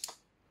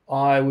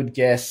 I would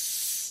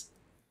guess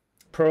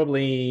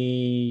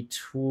probably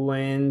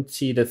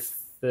 20 to 30.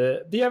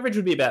 The average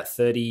would be about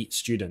 30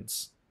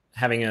 students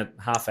having a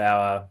half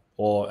hour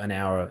or an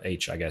hour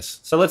each, I guess.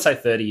 So let's say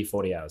 30,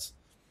 40 hours.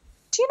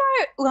 Do you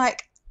know,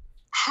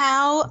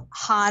 how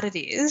hard it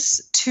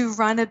is to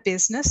run a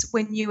business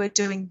when you are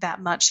doing that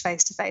much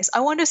face-to-face? I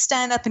want to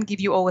stand up and give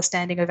you all a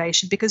standing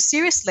ovation, because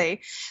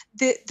seriously,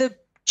 the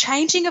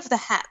changing of the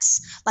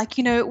hats. Like,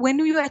 when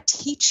you are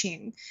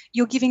teaching,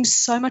 you're giving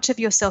so much of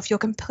yourself. You're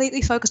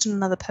completely focused on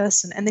another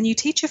person. And then you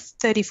teach for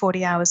 30,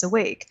 40 hours a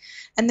week.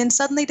 And then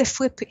suddenly to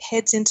flip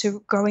heads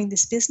into growing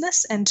this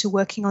business and to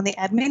working on the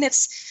admin,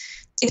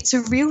 it's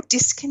a real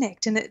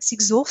disconnect, and it's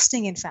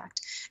exhausting, in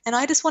fact. And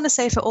I just want to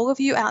say, for all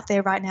of you out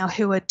there right now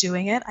who are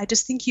doing it, I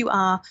just think you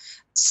are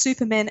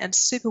supermen and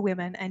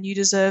superwomen, and you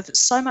deserve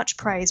so much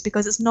praise,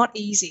 because it's not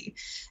easy.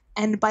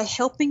 And by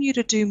helping you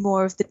to do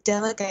more of the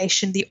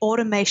delegation, the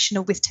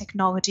automation with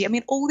technology, I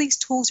mean, all these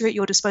tools are at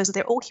your disposal.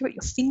 They're all here at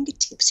your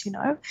fingertips,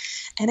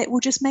 and it will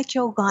just make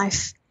your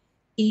life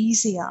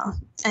easier.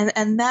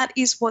 And that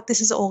is what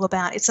this is all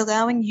about. It's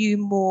allowing you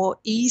more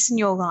ease in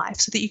your life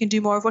so that you can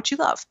do more of what you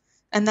love.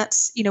 And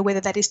that's, whether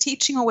that is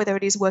teaching or whether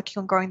it is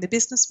working on growing the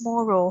business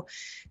more or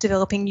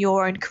developing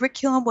your own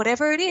curriculum,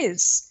 whatever it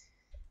is,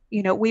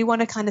 we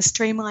want to kind of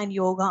streamline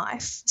your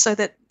life so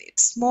that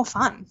it's more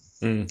fun.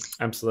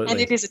 Absolutely.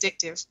 And it is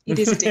addictive. It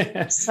is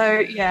addictive. So,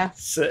 yeah.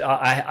 So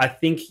I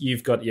think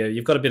you've got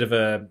a bit of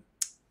a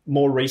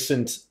more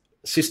recent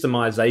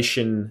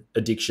systemization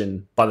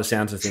addiction by the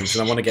sounds of things.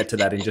 And I want to get to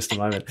that in just a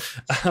moment.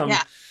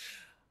 Yeah.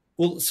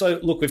 Well, so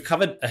look, we've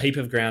covered a heap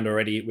of ground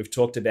already. We've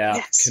talked about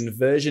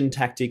conversion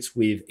tactics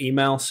with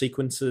email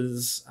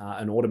sequences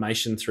and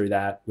automation through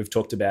that. We've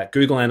talked about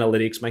Google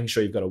Analytics, making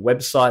sure you've got a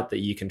website that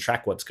you can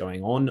track what's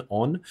going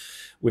on.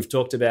 We've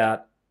talked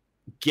about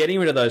getting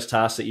rid of those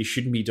tasks that you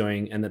shouldn't be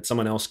doing and that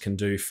someone else can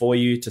do for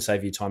you to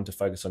save you time to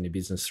focus on your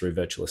business through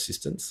virtual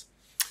assistants.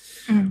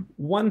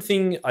 One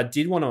thing I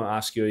did want to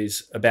ask you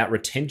is about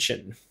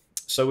retention.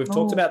 So we've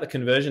talked about the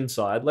conversion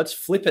side. Let's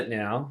flip it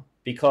now,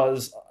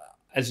 because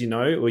as you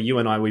know, or you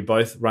and I, we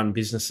both run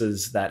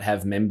businesses that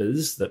have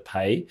members that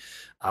pay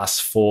us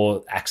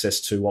for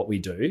access to what we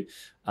do.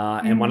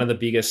 And one of the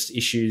biggest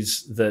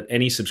issues that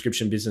any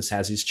subscription business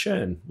has is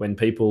churn, when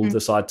people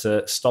decide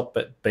to stop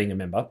being a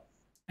member.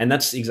 And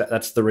that's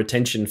the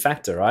retention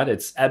factor, right?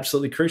 It's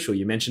absolutely crucial.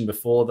 You mentioned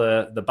before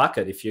the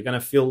bucket. If you're going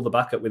to fill the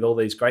bucket with all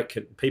these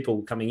great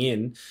people coming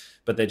in,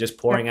 but they're just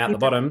pouring out the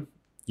bottom,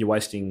 you're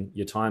wasting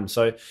your time.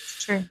 So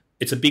True.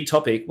 It's a big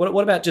topic.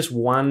 What about just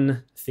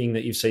one thing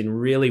that you've seen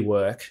really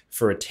work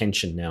for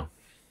retention now?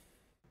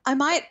 I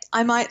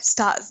might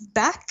start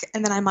back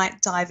and then I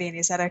might dive in.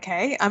 Is that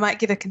okay? I might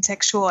give a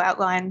contextual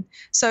outline.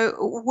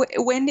 So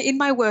when in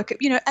my work,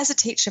 as a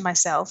teacher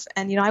myself,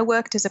 and, I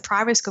worked as a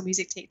primary school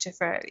music teacher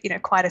for,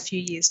 quite a few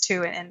years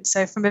too. And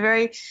so from a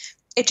very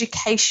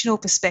educational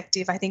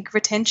perspective, I think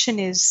retention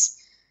it's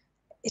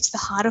the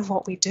heart of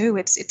what we do.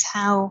 It's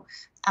how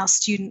our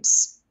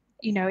students,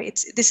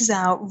 this is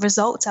our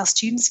results our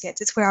students get.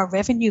 It's where our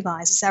revenue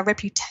lies. It's our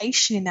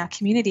reputation in our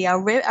community.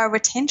 Our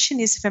retention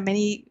is, for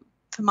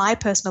my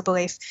personal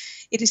belief,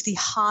 it is the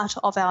heart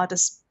of our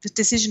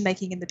decision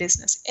making in the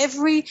business.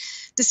 Every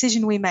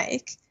decision we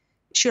make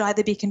should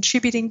either be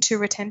contributing to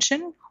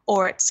retention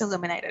or it's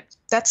eliminated.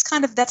 That's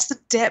the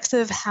depth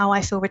of how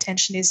I feel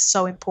retention is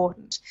so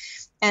important.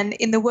 And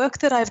in the work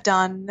that I've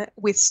done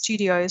with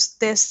studios,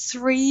 there's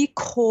 3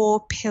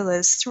 core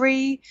pillars,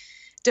 3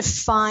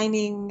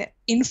 defining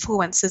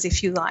influences,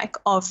 if you like,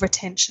 of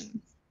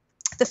retention.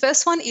 The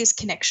first one is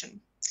connection.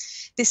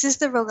 This is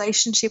the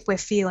relationship we're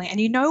feeling.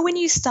 And when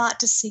you start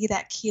to see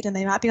that kid and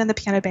they might be on the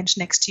piano bench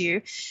next to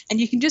you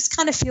and you can just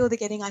kind of feel they're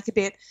getting like a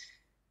bit...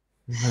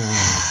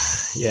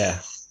 Yeah,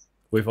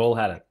 we've all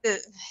had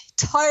it.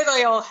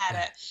 Totally all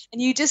had it. And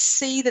you just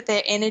see that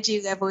their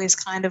energy level is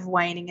kind of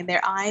waning and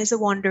their eyes are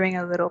wandering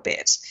a little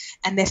bit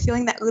and they're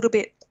feeling that little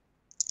bit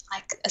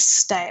like a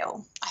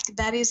stale. Like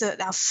that is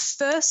our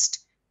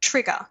first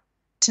trigger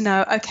to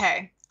know,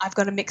 okay, I've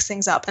got to mix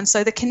things up. And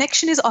so the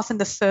connection is often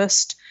the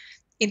first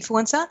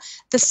influencer.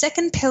 The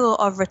second pillar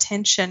of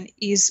retention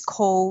is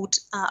called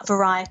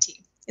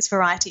variety. It's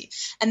variety.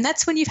 And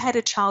that's when you've had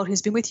a child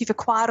who's been with you for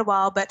quite a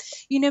while, but,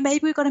 maybe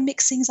we've got to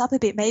mix things up a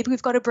bit. Maybe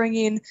we've got to bring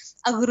in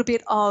a little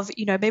bit of,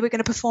 maybe we're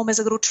going to perform as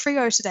a little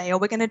trio today, or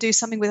we're going to do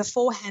something with a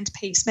 4-hand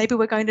piece. Maybe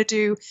we're going to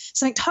do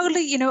something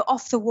totally,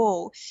 off the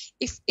wall.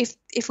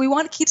 If we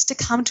want kids to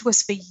come to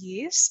us for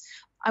years,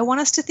 I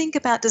want us to think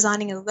about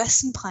designing a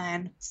lesson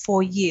plan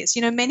for years.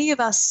 Many of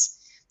us,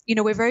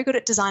 we're very good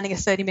at designing a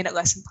 30-minute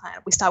lesson plan.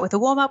 We start with a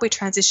warm-up, we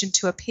transition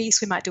to a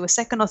piece, we might do a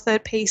second or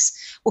third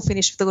piece, we'll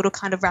finish with a little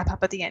kind of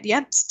wrap-up at the end.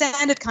 Yeah,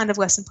 standard kind of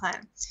lesson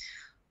plan.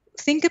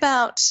 Think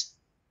about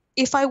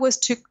if I was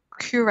to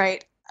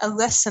curate a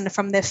lesson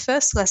from their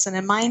first lesson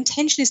and my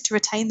intention is to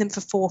retain them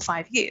for 4 or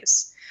 5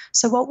 years.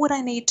 So what would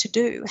I need to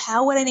do?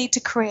 How would I need to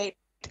create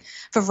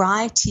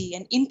variety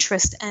and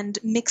interest and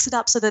mix it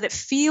up so that it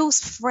feels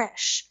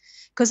fresh?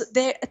 Because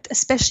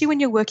especially when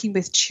you're working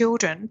with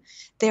children,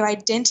 their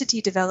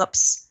identity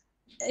develops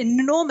at an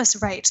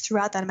enormous rate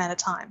throughout that amount of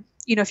time.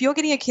 If you're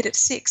getting a kid at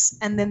 6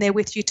 and then they're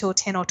with you till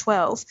 10 or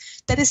 12,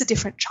 that is a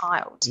different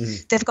child.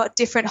 They've got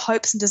different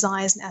hopes and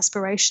desires and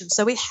aspirations.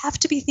 So we have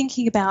to be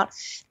thinking about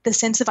the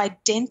sense of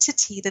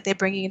identity that they're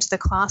bringing into the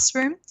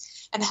classroom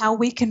and how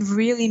we can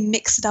really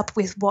mix it up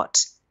with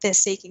what they're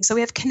seeking. So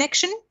we have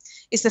connection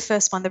is the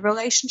first one, the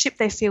relationship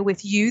they feel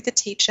with you, the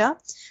teacher,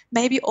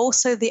 maybe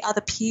also the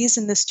other peers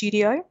in the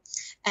studio.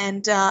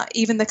 and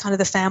even the kind of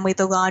the family,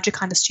 the larger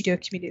kind of studio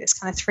community. There's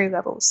kind of 3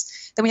 levels.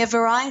 Then we have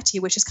variety,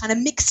 which is kind of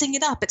mixing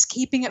it up. It's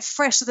keeping it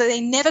fresh so that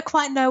they never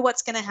quite know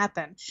what's going to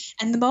happen.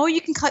 And the more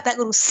you can cut that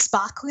little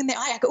sparkle in their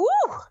eye, I go,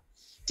 ooh,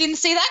 didn't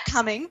see that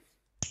coming.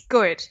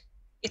 Good.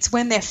 It's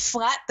when they're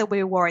flat that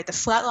we're worried. The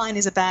flat line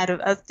is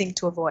a thing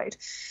to avoid.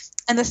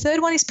 And the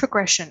third one is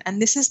progression, and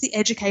this is the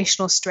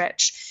educational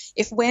stretch.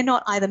 If we're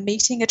not either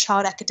meeting a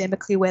child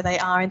academically where they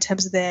are in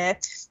terms of their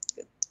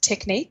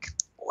technique,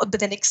 but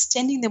then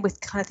extending them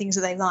with kind of things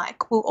that they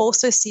like, we'll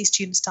also see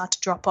students start to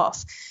drop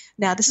off.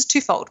 Now, this is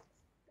twofold.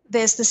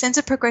 There's the sense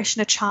of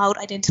progression a child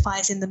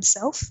identifies in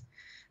themselves,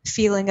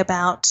 feeling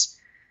about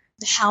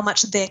how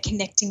much they're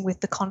connecting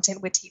with the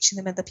content we're teaching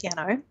them in the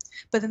piano.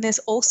 But then there's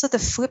also the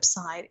flip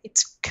side.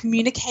 It's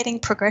communicating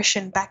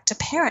progression back to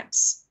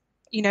parents,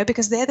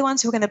 because they're the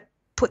ones who are going to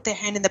put their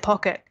hand in the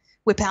pocket,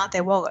 whip out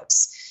their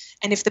wallets.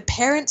 And if the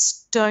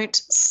parents don't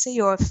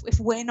see, or if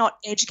we're not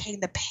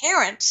educating the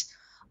parent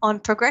on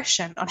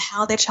progression, on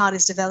how their child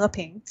is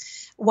developing,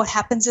 what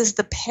happens is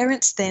the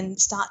parents then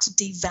start to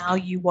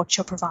devalue what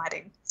you're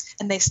providing,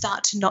 and they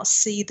start to not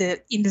see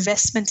the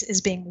investment as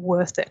being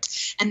worth it.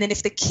 And then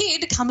if the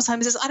kid comes home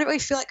and says, I don't really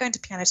feel like going to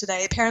piano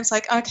today, the parent's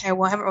like, okay,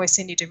 well, I haven't really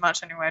seen you do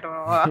much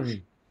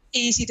anyway.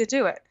 Easy to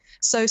do it.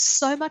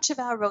 So much of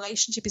our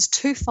relationship is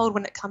twofold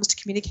when it comes to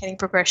communicating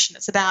progression.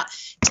 It's about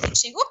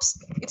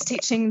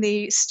teaching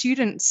the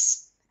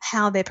students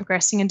how they're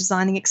progressing and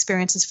designing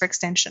experiences for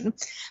extension,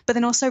 but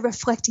then also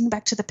reflecting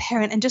back to the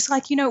parent. And just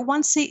like,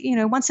 once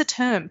a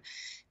term,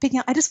 picking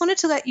up, I just wanted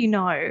to let you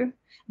know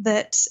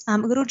that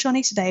little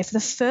Johnny today,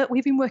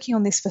 we've been working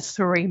on this for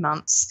 3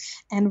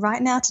 months. And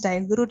right now today,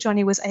 little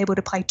Johnny was able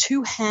to play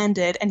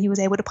two-handed, and he was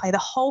able to play the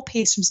whole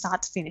piece from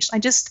start to finish. I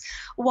just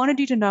wanted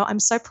you to know I'm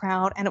so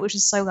proud, and it was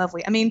just so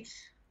lovely. I mean,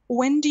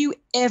 when do you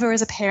ever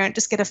as a parent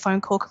just get a phone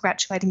call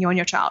congratulating you on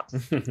your child?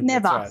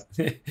 Never.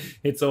 Right.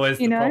 It's always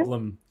the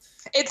problem.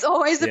 It's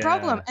always the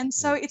problem. And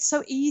so it's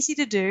so easy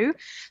to do.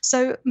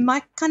 So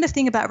my kind of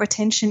thing about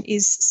retention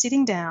is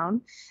sitting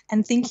down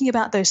and thinking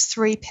about those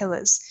 3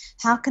 pillars.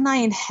 How can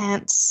I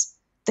enhance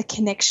the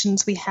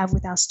connections we have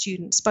with our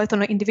students, both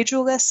on an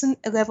individual lesson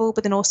level,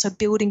 but then also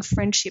building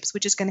friendships,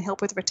 which is going to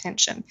help with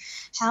retention?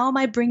 How am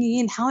I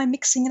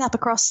mixing it up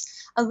across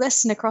a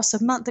lesson, across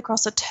a month,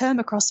 across a term,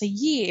 across a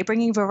year,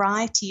 bringing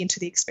variety into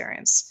the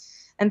experience?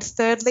 And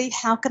thirdly,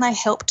 how can I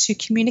help to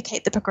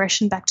communicate the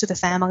progression back to the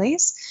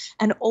families,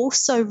 and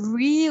also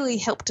really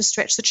help to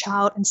stretch the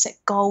child and set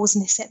goals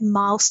and set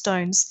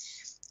milestones,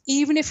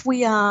 even if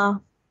we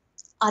are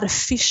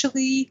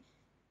artificially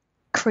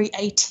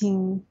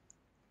creating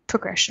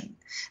progression.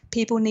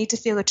 People need to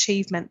feel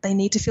achievement. They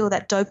need to feel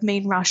that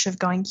dopamine rush of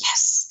going,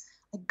 yes,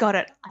 I got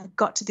it. I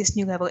got to this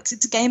new level. It's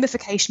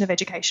gamification of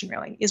education,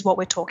 really, is what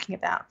we're talking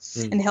about,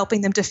 and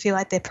helping them to feel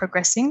like they're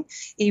progressing,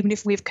 even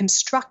if we've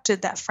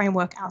constructed that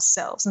framework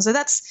ourselves. And so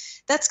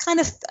that's kind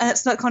of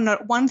it's not kind of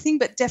one thing,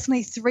 but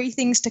definitely 3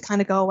 things to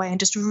kind of go away and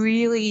just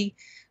really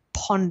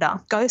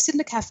ponder. Go sit in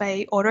a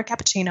cafe, order a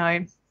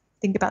cappuccino,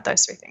 think about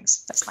those 3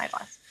 things. That's my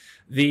advice.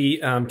 The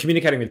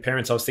communicating with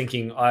parents, I was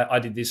thinking I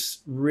did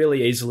this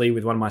really easily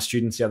with one of my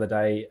students the other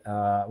day.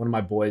 One of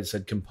my boys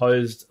had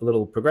composed a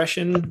little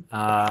progression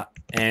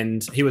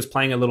and he was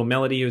playing a little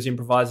melody. He was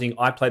improvising.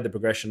 I played the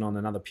progression on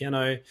another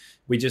piano.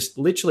 We just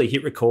literally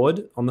hit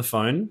record on the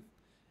phone,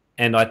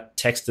 and I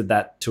texted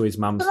that to his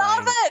mum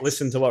saying,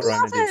 listen to what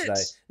Roman did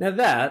today. Now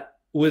that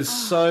was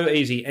so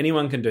easy.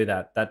 Anyone can do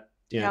that. That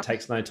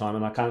takes no time.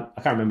 And I can't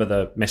remember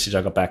the message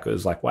I got back. It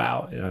was like,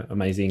 wow,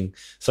 amazing.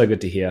 So good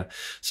to hear.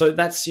 So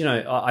that's,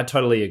 I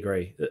totally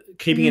agree.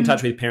 Keeping in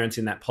touch with parents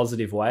in that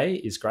positive way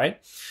is great.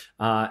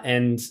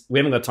 And we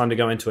haven't got time to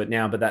go into it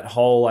now, but that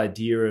whole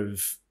idea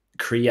of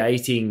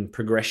creating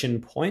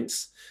progression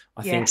points,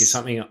 I think is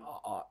something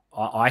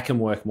I can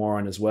work more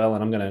on as well.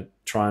 And I'm going to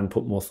try and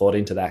put more thought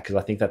into that, because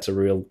I think that's a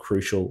real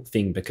crucial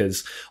thing,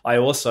 because I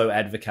also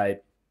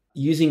advocate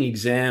using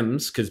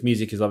exams, because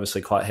music is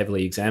obviously quite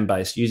heavily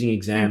exam-based, using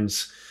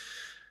exams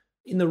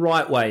in the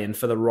right way and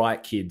for the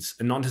right kids,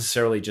 and not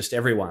necessarily just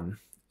everyone.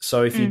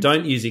 So if you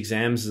don't use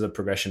exams as a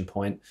progression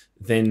point,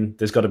 then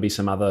there's got to be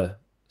some other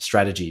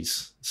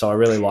strategies. So I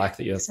really like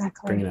that you're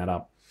bringing that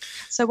up.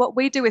 So what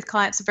we do with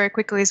clients very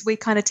quickly is we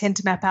kind of tend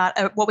to map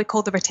out what we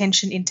call the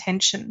retention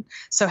intention.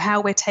 So how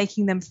we're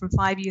taking them from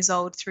 5 years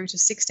old through to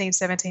 16,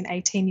 17,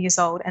 18 years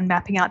old, and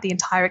mapping out the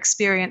entire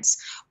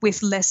experience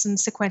with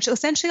lessons sequential.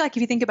 Essentially, like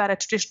if you think about a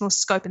traditional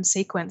scope and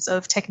sequence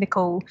of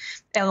technical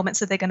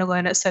elements that they're going to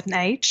learn at a certain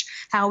age,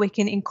 how we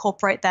can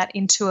incorporate that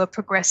into a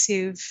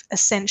progressive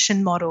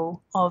ascension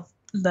model of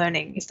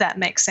learning, if that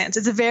makes sense.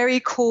 It's a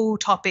very cool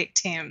topic,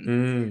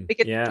 Tim.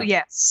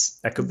 Yes.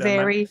 That could be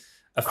very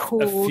a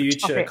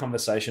future topic.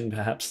 Conversation,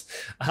 perhaps.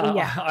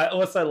 I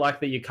also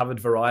like that you covered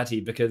variety,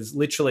 because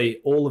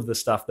literally all of the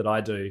stuff that I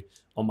do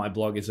on my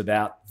blog is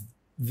about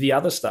the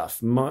other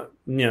stuff.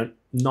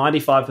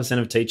 95%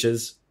 of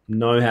teachers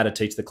know how to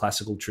teach the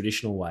classical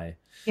traditional way.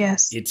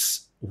 Yes.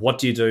 It's what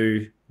do you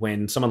do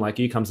when someone like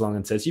you comes along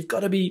and says, you've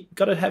got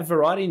to have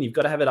variety and you've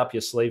got to have it up your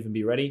sleeve and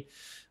be ready.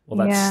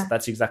 Well, Yeah.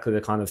 that's exactly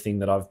the kind of thing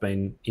that I've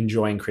been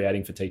enjoying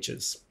creating for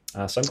teachers.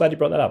 So I'm glad you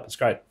brought that up. It's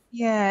great.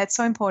 Yeah, it's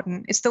so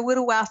important. It's the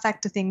little wow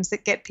factor things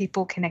that get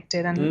people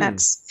connected. And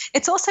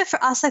it's also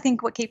for us, I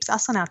think, what keeps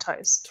us on our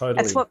toes. Totally.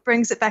 That's what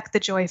brings it back, the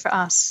joy for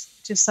us.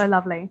 Just so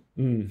lovely.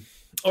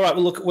 All right.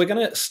 Well, look, we're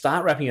going to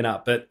start wrapping it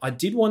up, but I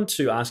did want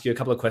to ask you a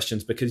couple of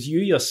questions because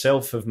you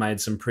yourself have made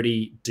some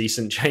pretty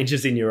decent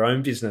changes in your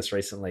own business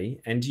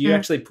recently. And you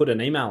actually put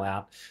an email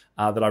out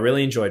that I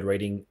really enjoyed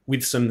reading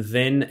with some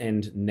then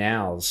and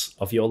nows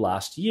of your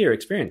last year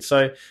experience.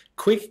 So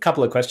quick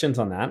couple of questions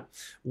on that.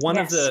 One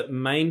of the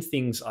main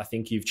things I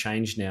think you've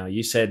changed now,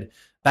 you said,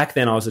 back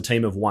then I was a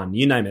team of one.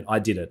 You name it, I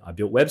did it. I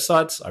built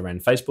websites, I ran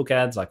Facebook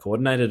ads, I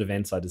coordinated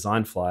events, I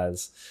designed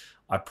flyers.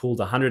 I pulled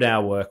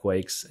 100-hour work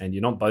weeks, and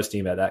you're not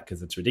boasting about that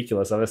because it's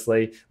ridiculous,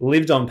 obviously.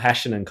 Lived on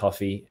passion and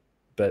coffee,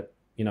 but,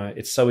 you know,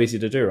 it's so easy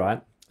to do,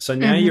 right? So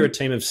now you're a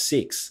team of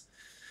 6.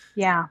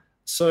 Yeah.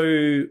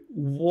 So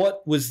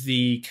what was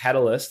the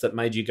catalyst that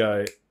made you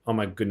go, oh,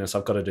 my goodness,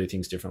 I've got to do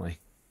things differently?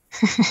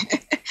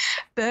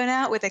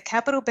 Burnout with a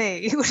capital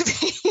B would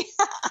be.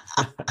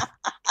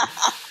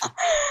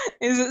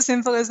 Is it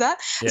simple as that?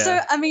 Yeah. So,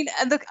 I mean,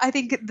 look, I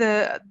think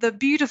the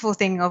beautiful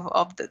thing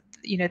of the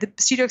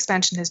studio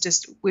expansion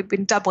has we've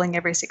been doubling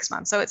every 6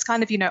 months. So it's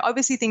kind of,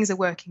 obviously things are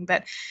working,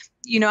 but,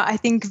 I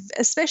think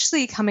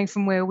especially coming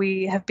from where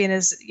we have been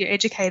as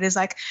educators,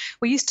 like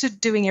we're used to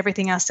doing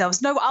everything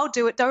ourselves. No, I'll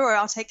do it. Don't worry,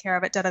 I'll take care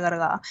of it, da da da da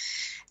da.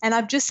 And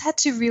I've just had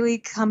to really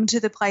come to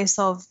the place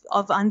of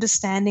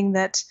understanding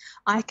that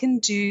I can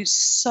do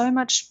so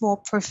much more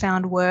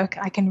profound work.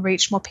 I can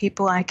reach more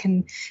people. I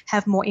can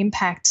have more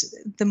impact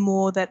the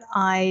more that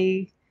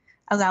I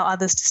allow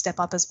others to step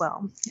up as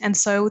well. And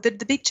so the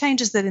big change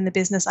is that in the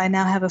business, I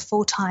now have a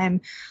full-time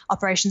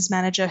operations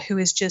manager who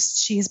is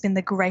she has been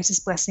the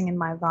greatest blessing in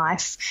my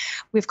life.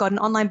 We've got an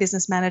online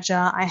business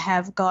manager. I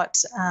have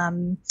got,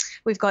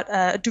 we've got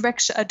a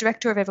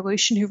director of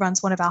evolution who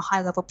runs one of our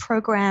high-level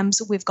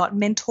programs. We've got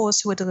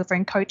mentors who are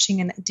delivering coaching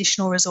and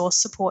additional resource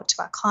support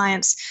to our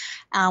clients.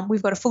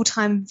 We've got a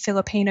full-time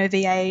Filipino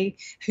VA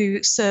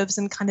who serves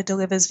and kind of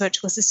delivers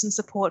virtual assistant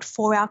support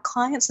for our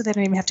clients, so they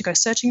don't even have to go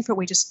searching for it.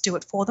 We just do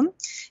it for them,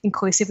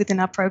 inclusive within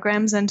our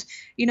programs. And,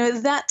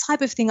 that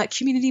type of thing, like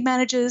community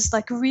managers,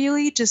 like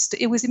really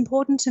it was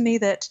important to me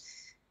that,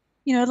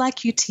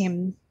 like you,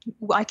 Tim,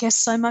 I guess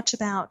so much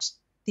about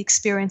the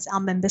experience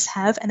our members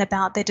have and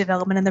about their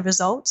development and the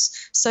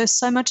results.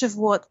 So much of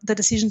what the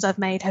decisions I've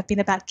made have been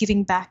about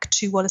giving back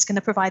to what is going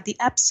to provide the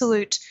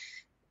absolute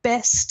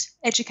best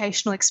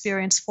educational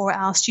experience for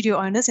our studio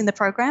owners in the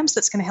programs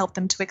that's going to help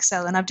them to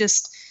excel. And I've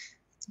just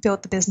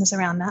built the business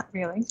around that,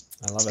 really.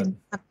 I love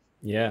it.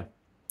 Yeah.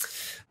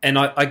 And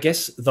I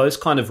guess those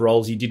kind of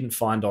roles you didn't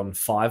find on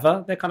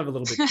Fiverr. They're kind of a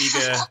little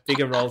bit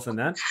bigger roles than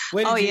that.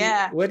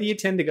 Where do you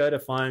tend to go to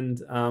find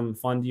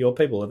your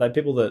people? Are they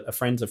people that are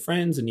friends of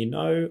friends and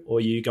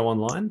or you go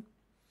online?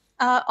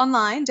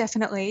 Online,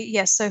 definitely,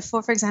 yes. So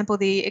for example,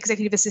 the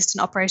executive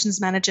assistant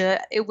operations manager,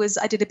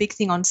 I did a big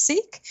thing on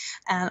Seek,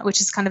 which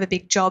is kind of a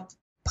big job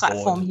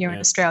platform here in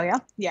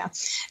Australia. Yeah.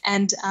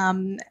 And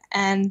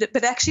but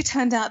it actually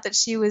turned out that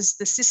she was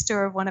the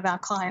sister of one of our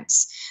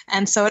clients.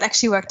 And so it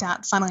actually worked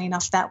out, funnily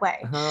enough, that way.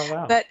 Oh,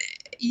 wow. But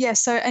yeah,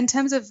 so in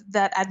terms of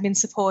that admin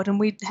support, and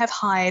we have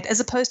hired, as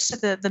opposed to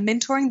the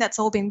mentoring, that's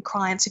all been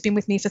clients who've been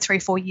with me for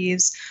 3-4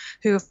 years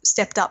who have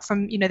stepped up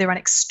from, they run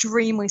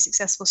extremely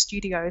successful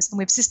studios, and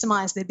we've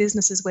systemized their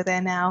businesses where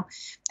they're now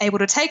able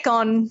to take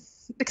on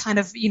the kind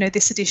of,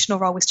 this additional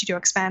role with studio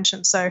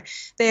expansion. So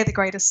they're the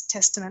greatest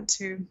testament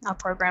to our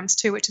programs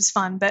too, which is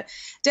fun. But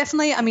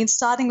definitely, I mean,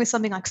 starting with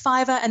something like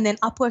Fiverr and then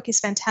Upwork is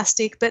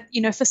fantastic. But,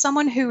 for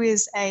someone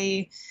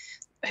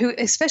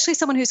especially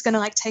someone who's going to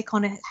like take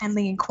on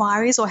handling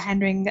inquiries or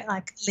handling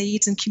like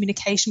leads and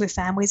communication with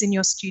families in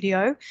your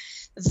studio,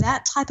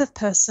 that type of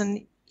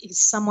person is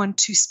someone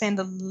to spend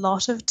a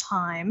lot of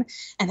time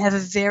and have a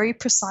very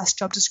precise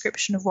job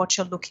description of what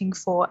you're looking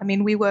for. I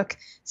mean, we work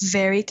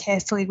very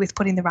carefully with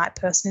putting the right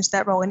person into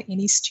that role in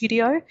any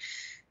studio,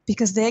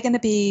 because they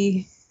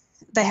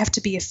have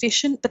to be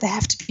efficient, but they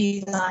have to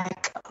be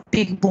like a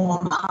big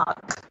warm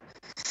hug.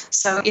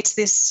 So it's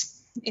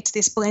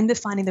this blend of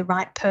finding the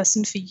right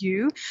person for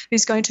you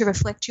who's going to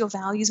reflect your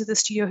values of the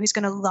studio, who's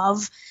going to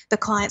love the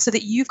client, so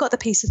that you've got the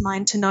peace of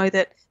mind to know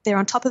that they're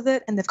on top of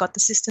it and they've got the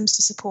systems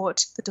to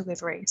support the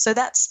delivery. So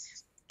that's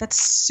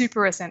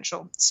super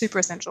essential, super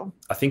essential.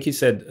 I think you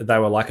said they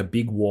were like a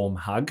big warm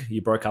hug.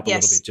 You broke up a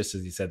little bit just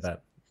as you said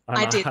that.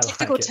 I did.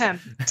 Technical term.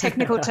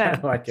 I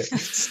like it.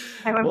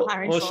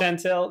 Well,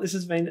 Chantelle, this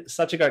has been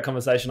such a great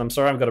conversation. I'm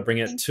sorry I've got to bring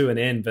it to an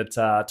end, but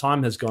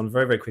time has gone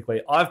very, very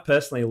quickly. I've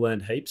personally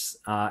learned heaps,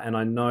 and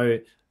I know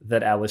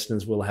that our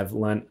listeners will have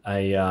learnt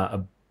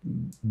a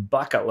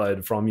bucket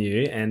load from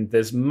you, and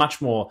there's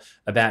much more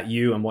about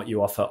you and what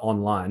you offer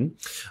online.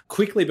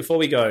 Quickly, before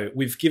we go,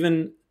 we've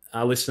given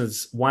our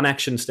listeners one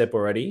action step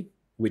already,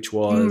 which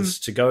was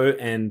to go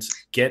and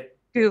get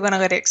Google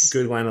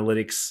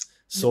Analytics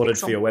sorted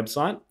for your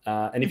website.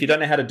 And if you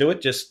don't know how to do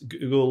it, just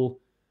Google,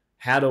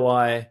 how do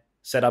I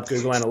set up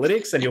Google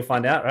Analytics and you'll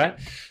find out, right?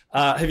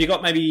 Have you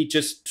got maybe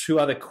just 2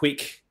 other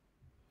quick,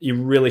 you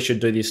really should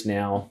do this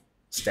now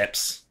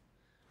steps?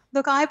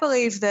 Look, I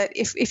believe that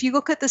if you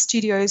look at the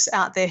studios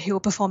out there who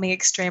are performing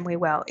extremely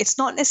well, it's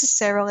not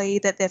necessarily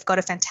that they've got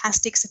a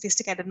fantastic,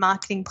 sophisticated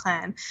marketing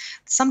plan.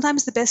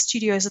 Sometimes the best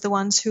studios are the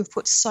ones who have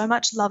put so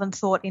much love and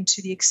thought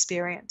into the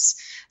experience.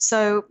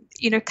 So,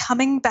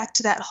 coming back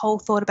to that whole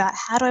thought about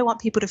how do I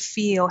want people to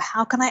feel?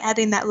 How can I add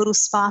in that little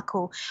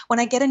sparkle? When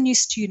I get a new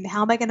student,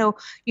 how am I going to,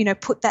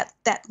 put that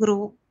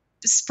little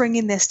spring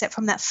in their step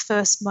from that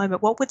first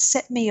moment? What would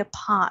set me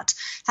apart?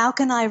 How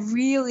can I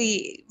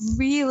really,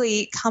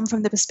 really come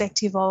from the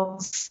perspective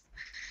of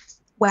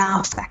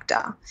wow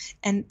factor?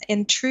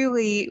 And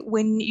truly,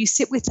 when you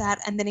sit with that,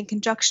 and then in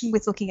conjunction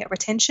with looking at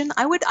retention,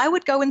 I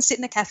would go and sit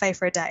in a cafe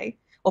for a day,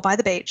 or by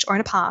the beach, or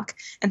in a park,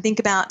 and think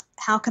about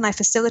how can I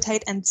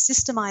facilitate and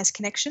systemize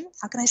connection?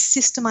 How can I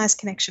systemize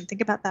connection?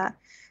 Think about that.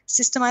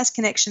 Systemize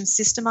connection,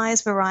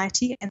 systemize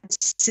variety, and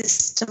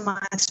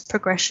systemize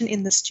progression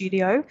in the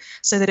studio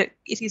so that it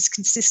is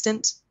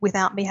consistent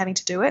without me having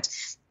to do it,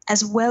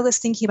 as well as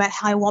thinking about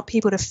how I want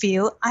people to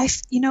feel. I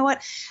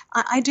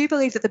do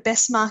believe that the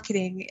best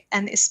marketing,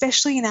 and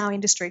especially in our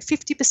industry,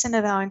 50%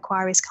 of our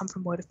inquiries come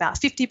from word of mouth.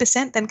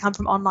 50% then come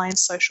from online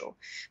social.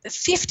 But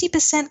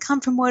 50%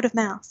 come from word of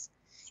mouth.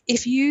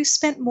 If you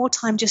spent more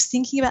time just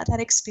thinking about that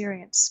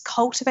experience,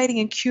 cultivating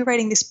and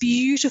curating this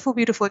beautiful,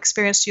 beautiful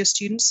experience to your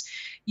students,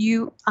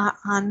 you are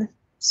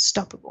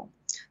unstoppable.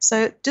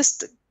 So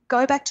just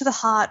go back to the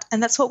heart,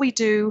 and that's what we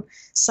do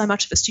so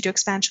much of at Studio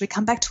Expansion. We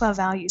come back to our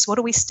values. What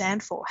do we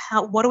stand for?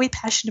 What are we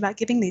passionate about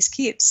giving these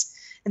kids?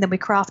 And then we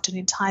craft an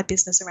entire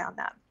business around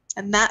that.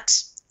 And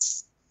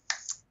that's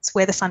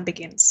where the fun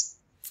begins.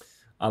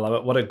 I love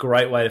it. What a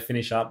great way to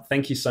finish up.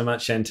 Thank you so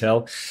much,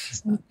 Chantelle.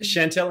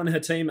 Chantelle and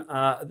her team,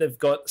 they've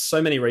got so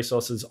many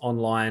resources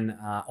online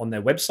on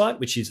their website,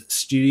 which is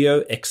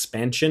Studio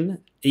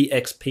Expansion,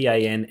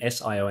 EXPANSION,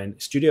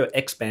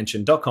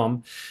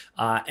 studioexpansion.com,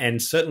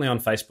 and certainly on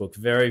Facebook.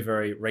 Very,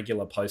 very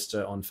regular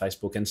poster on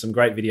Facebook, and some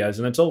great videos,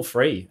 and it's all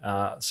free.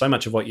 So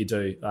much of what you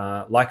do,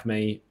 like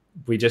me,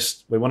 we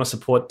want to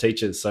support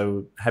teachers,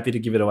 so happy to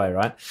give it away,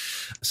 right?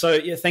 So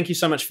yeah, thank you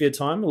so much for your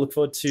time. I look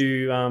forward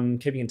to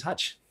keeping in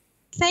touch.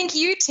 Thank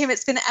you, Tim.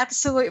 It's been an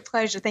absolute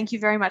pleasure. Thank you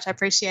very much. I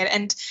appreciate it.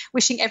 And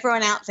wishing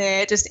everyone out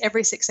there just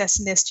every success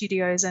in their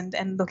studios,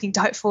 and looking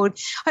to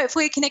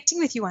hopefully connecting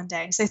with you one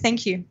day. So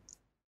thank you.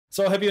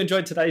 So I hope you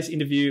enjoyed today's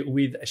interview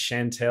with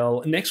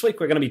Chantelle. Next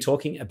week, we're going to be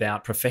talking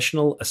about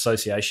professional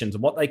associations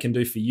and what they can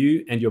do for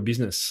you and your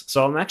business.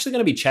 So I'm actually going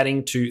to be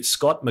chatting to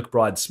Scott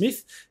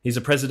McBride-Smith. He's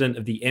the president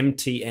of the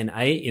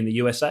MTNA in the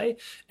USA,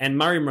 and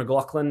Murray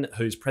McLaughlin,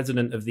 who's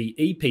president of the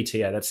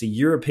EPTA, that's the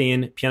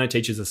European Piano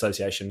Teachers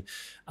Association,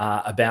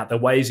 about the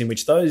ways in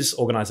which those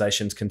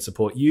organizations can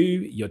support you,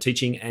 your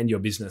teaching, and your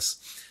business.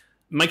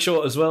 Make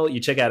sure as well you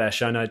check out our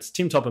show notes,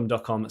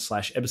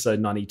 timtopham.com/episode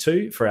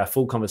 92 for our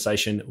full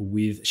conversation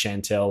with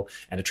Chantelle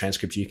and a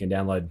transcript you can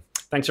download.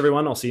 Thanks,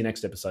 everyone. I'll see you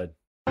next episode.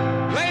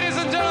 Ladies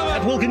and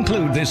gentlemen, That will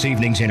conclude this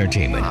evening's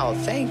entertainment. oh,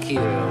 thank you.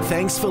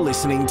 Thanks for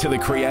listening to the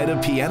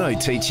Creative Piano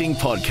Teaching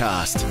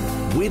Podcast.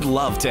 We'd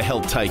love to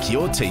help take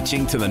your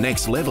teaching to the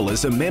next level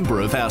as a member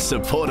of our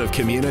supportive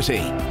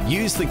community.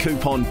 Use the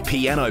coupon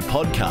Piano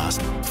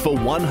Podcast for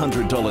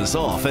 $100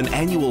 off an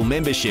annual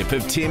membership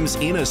of Tim's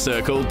Inner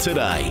Circle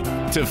today.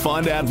 To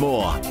find out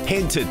more,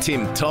 head to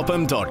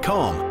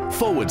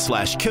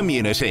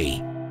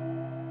timtopham.com/community.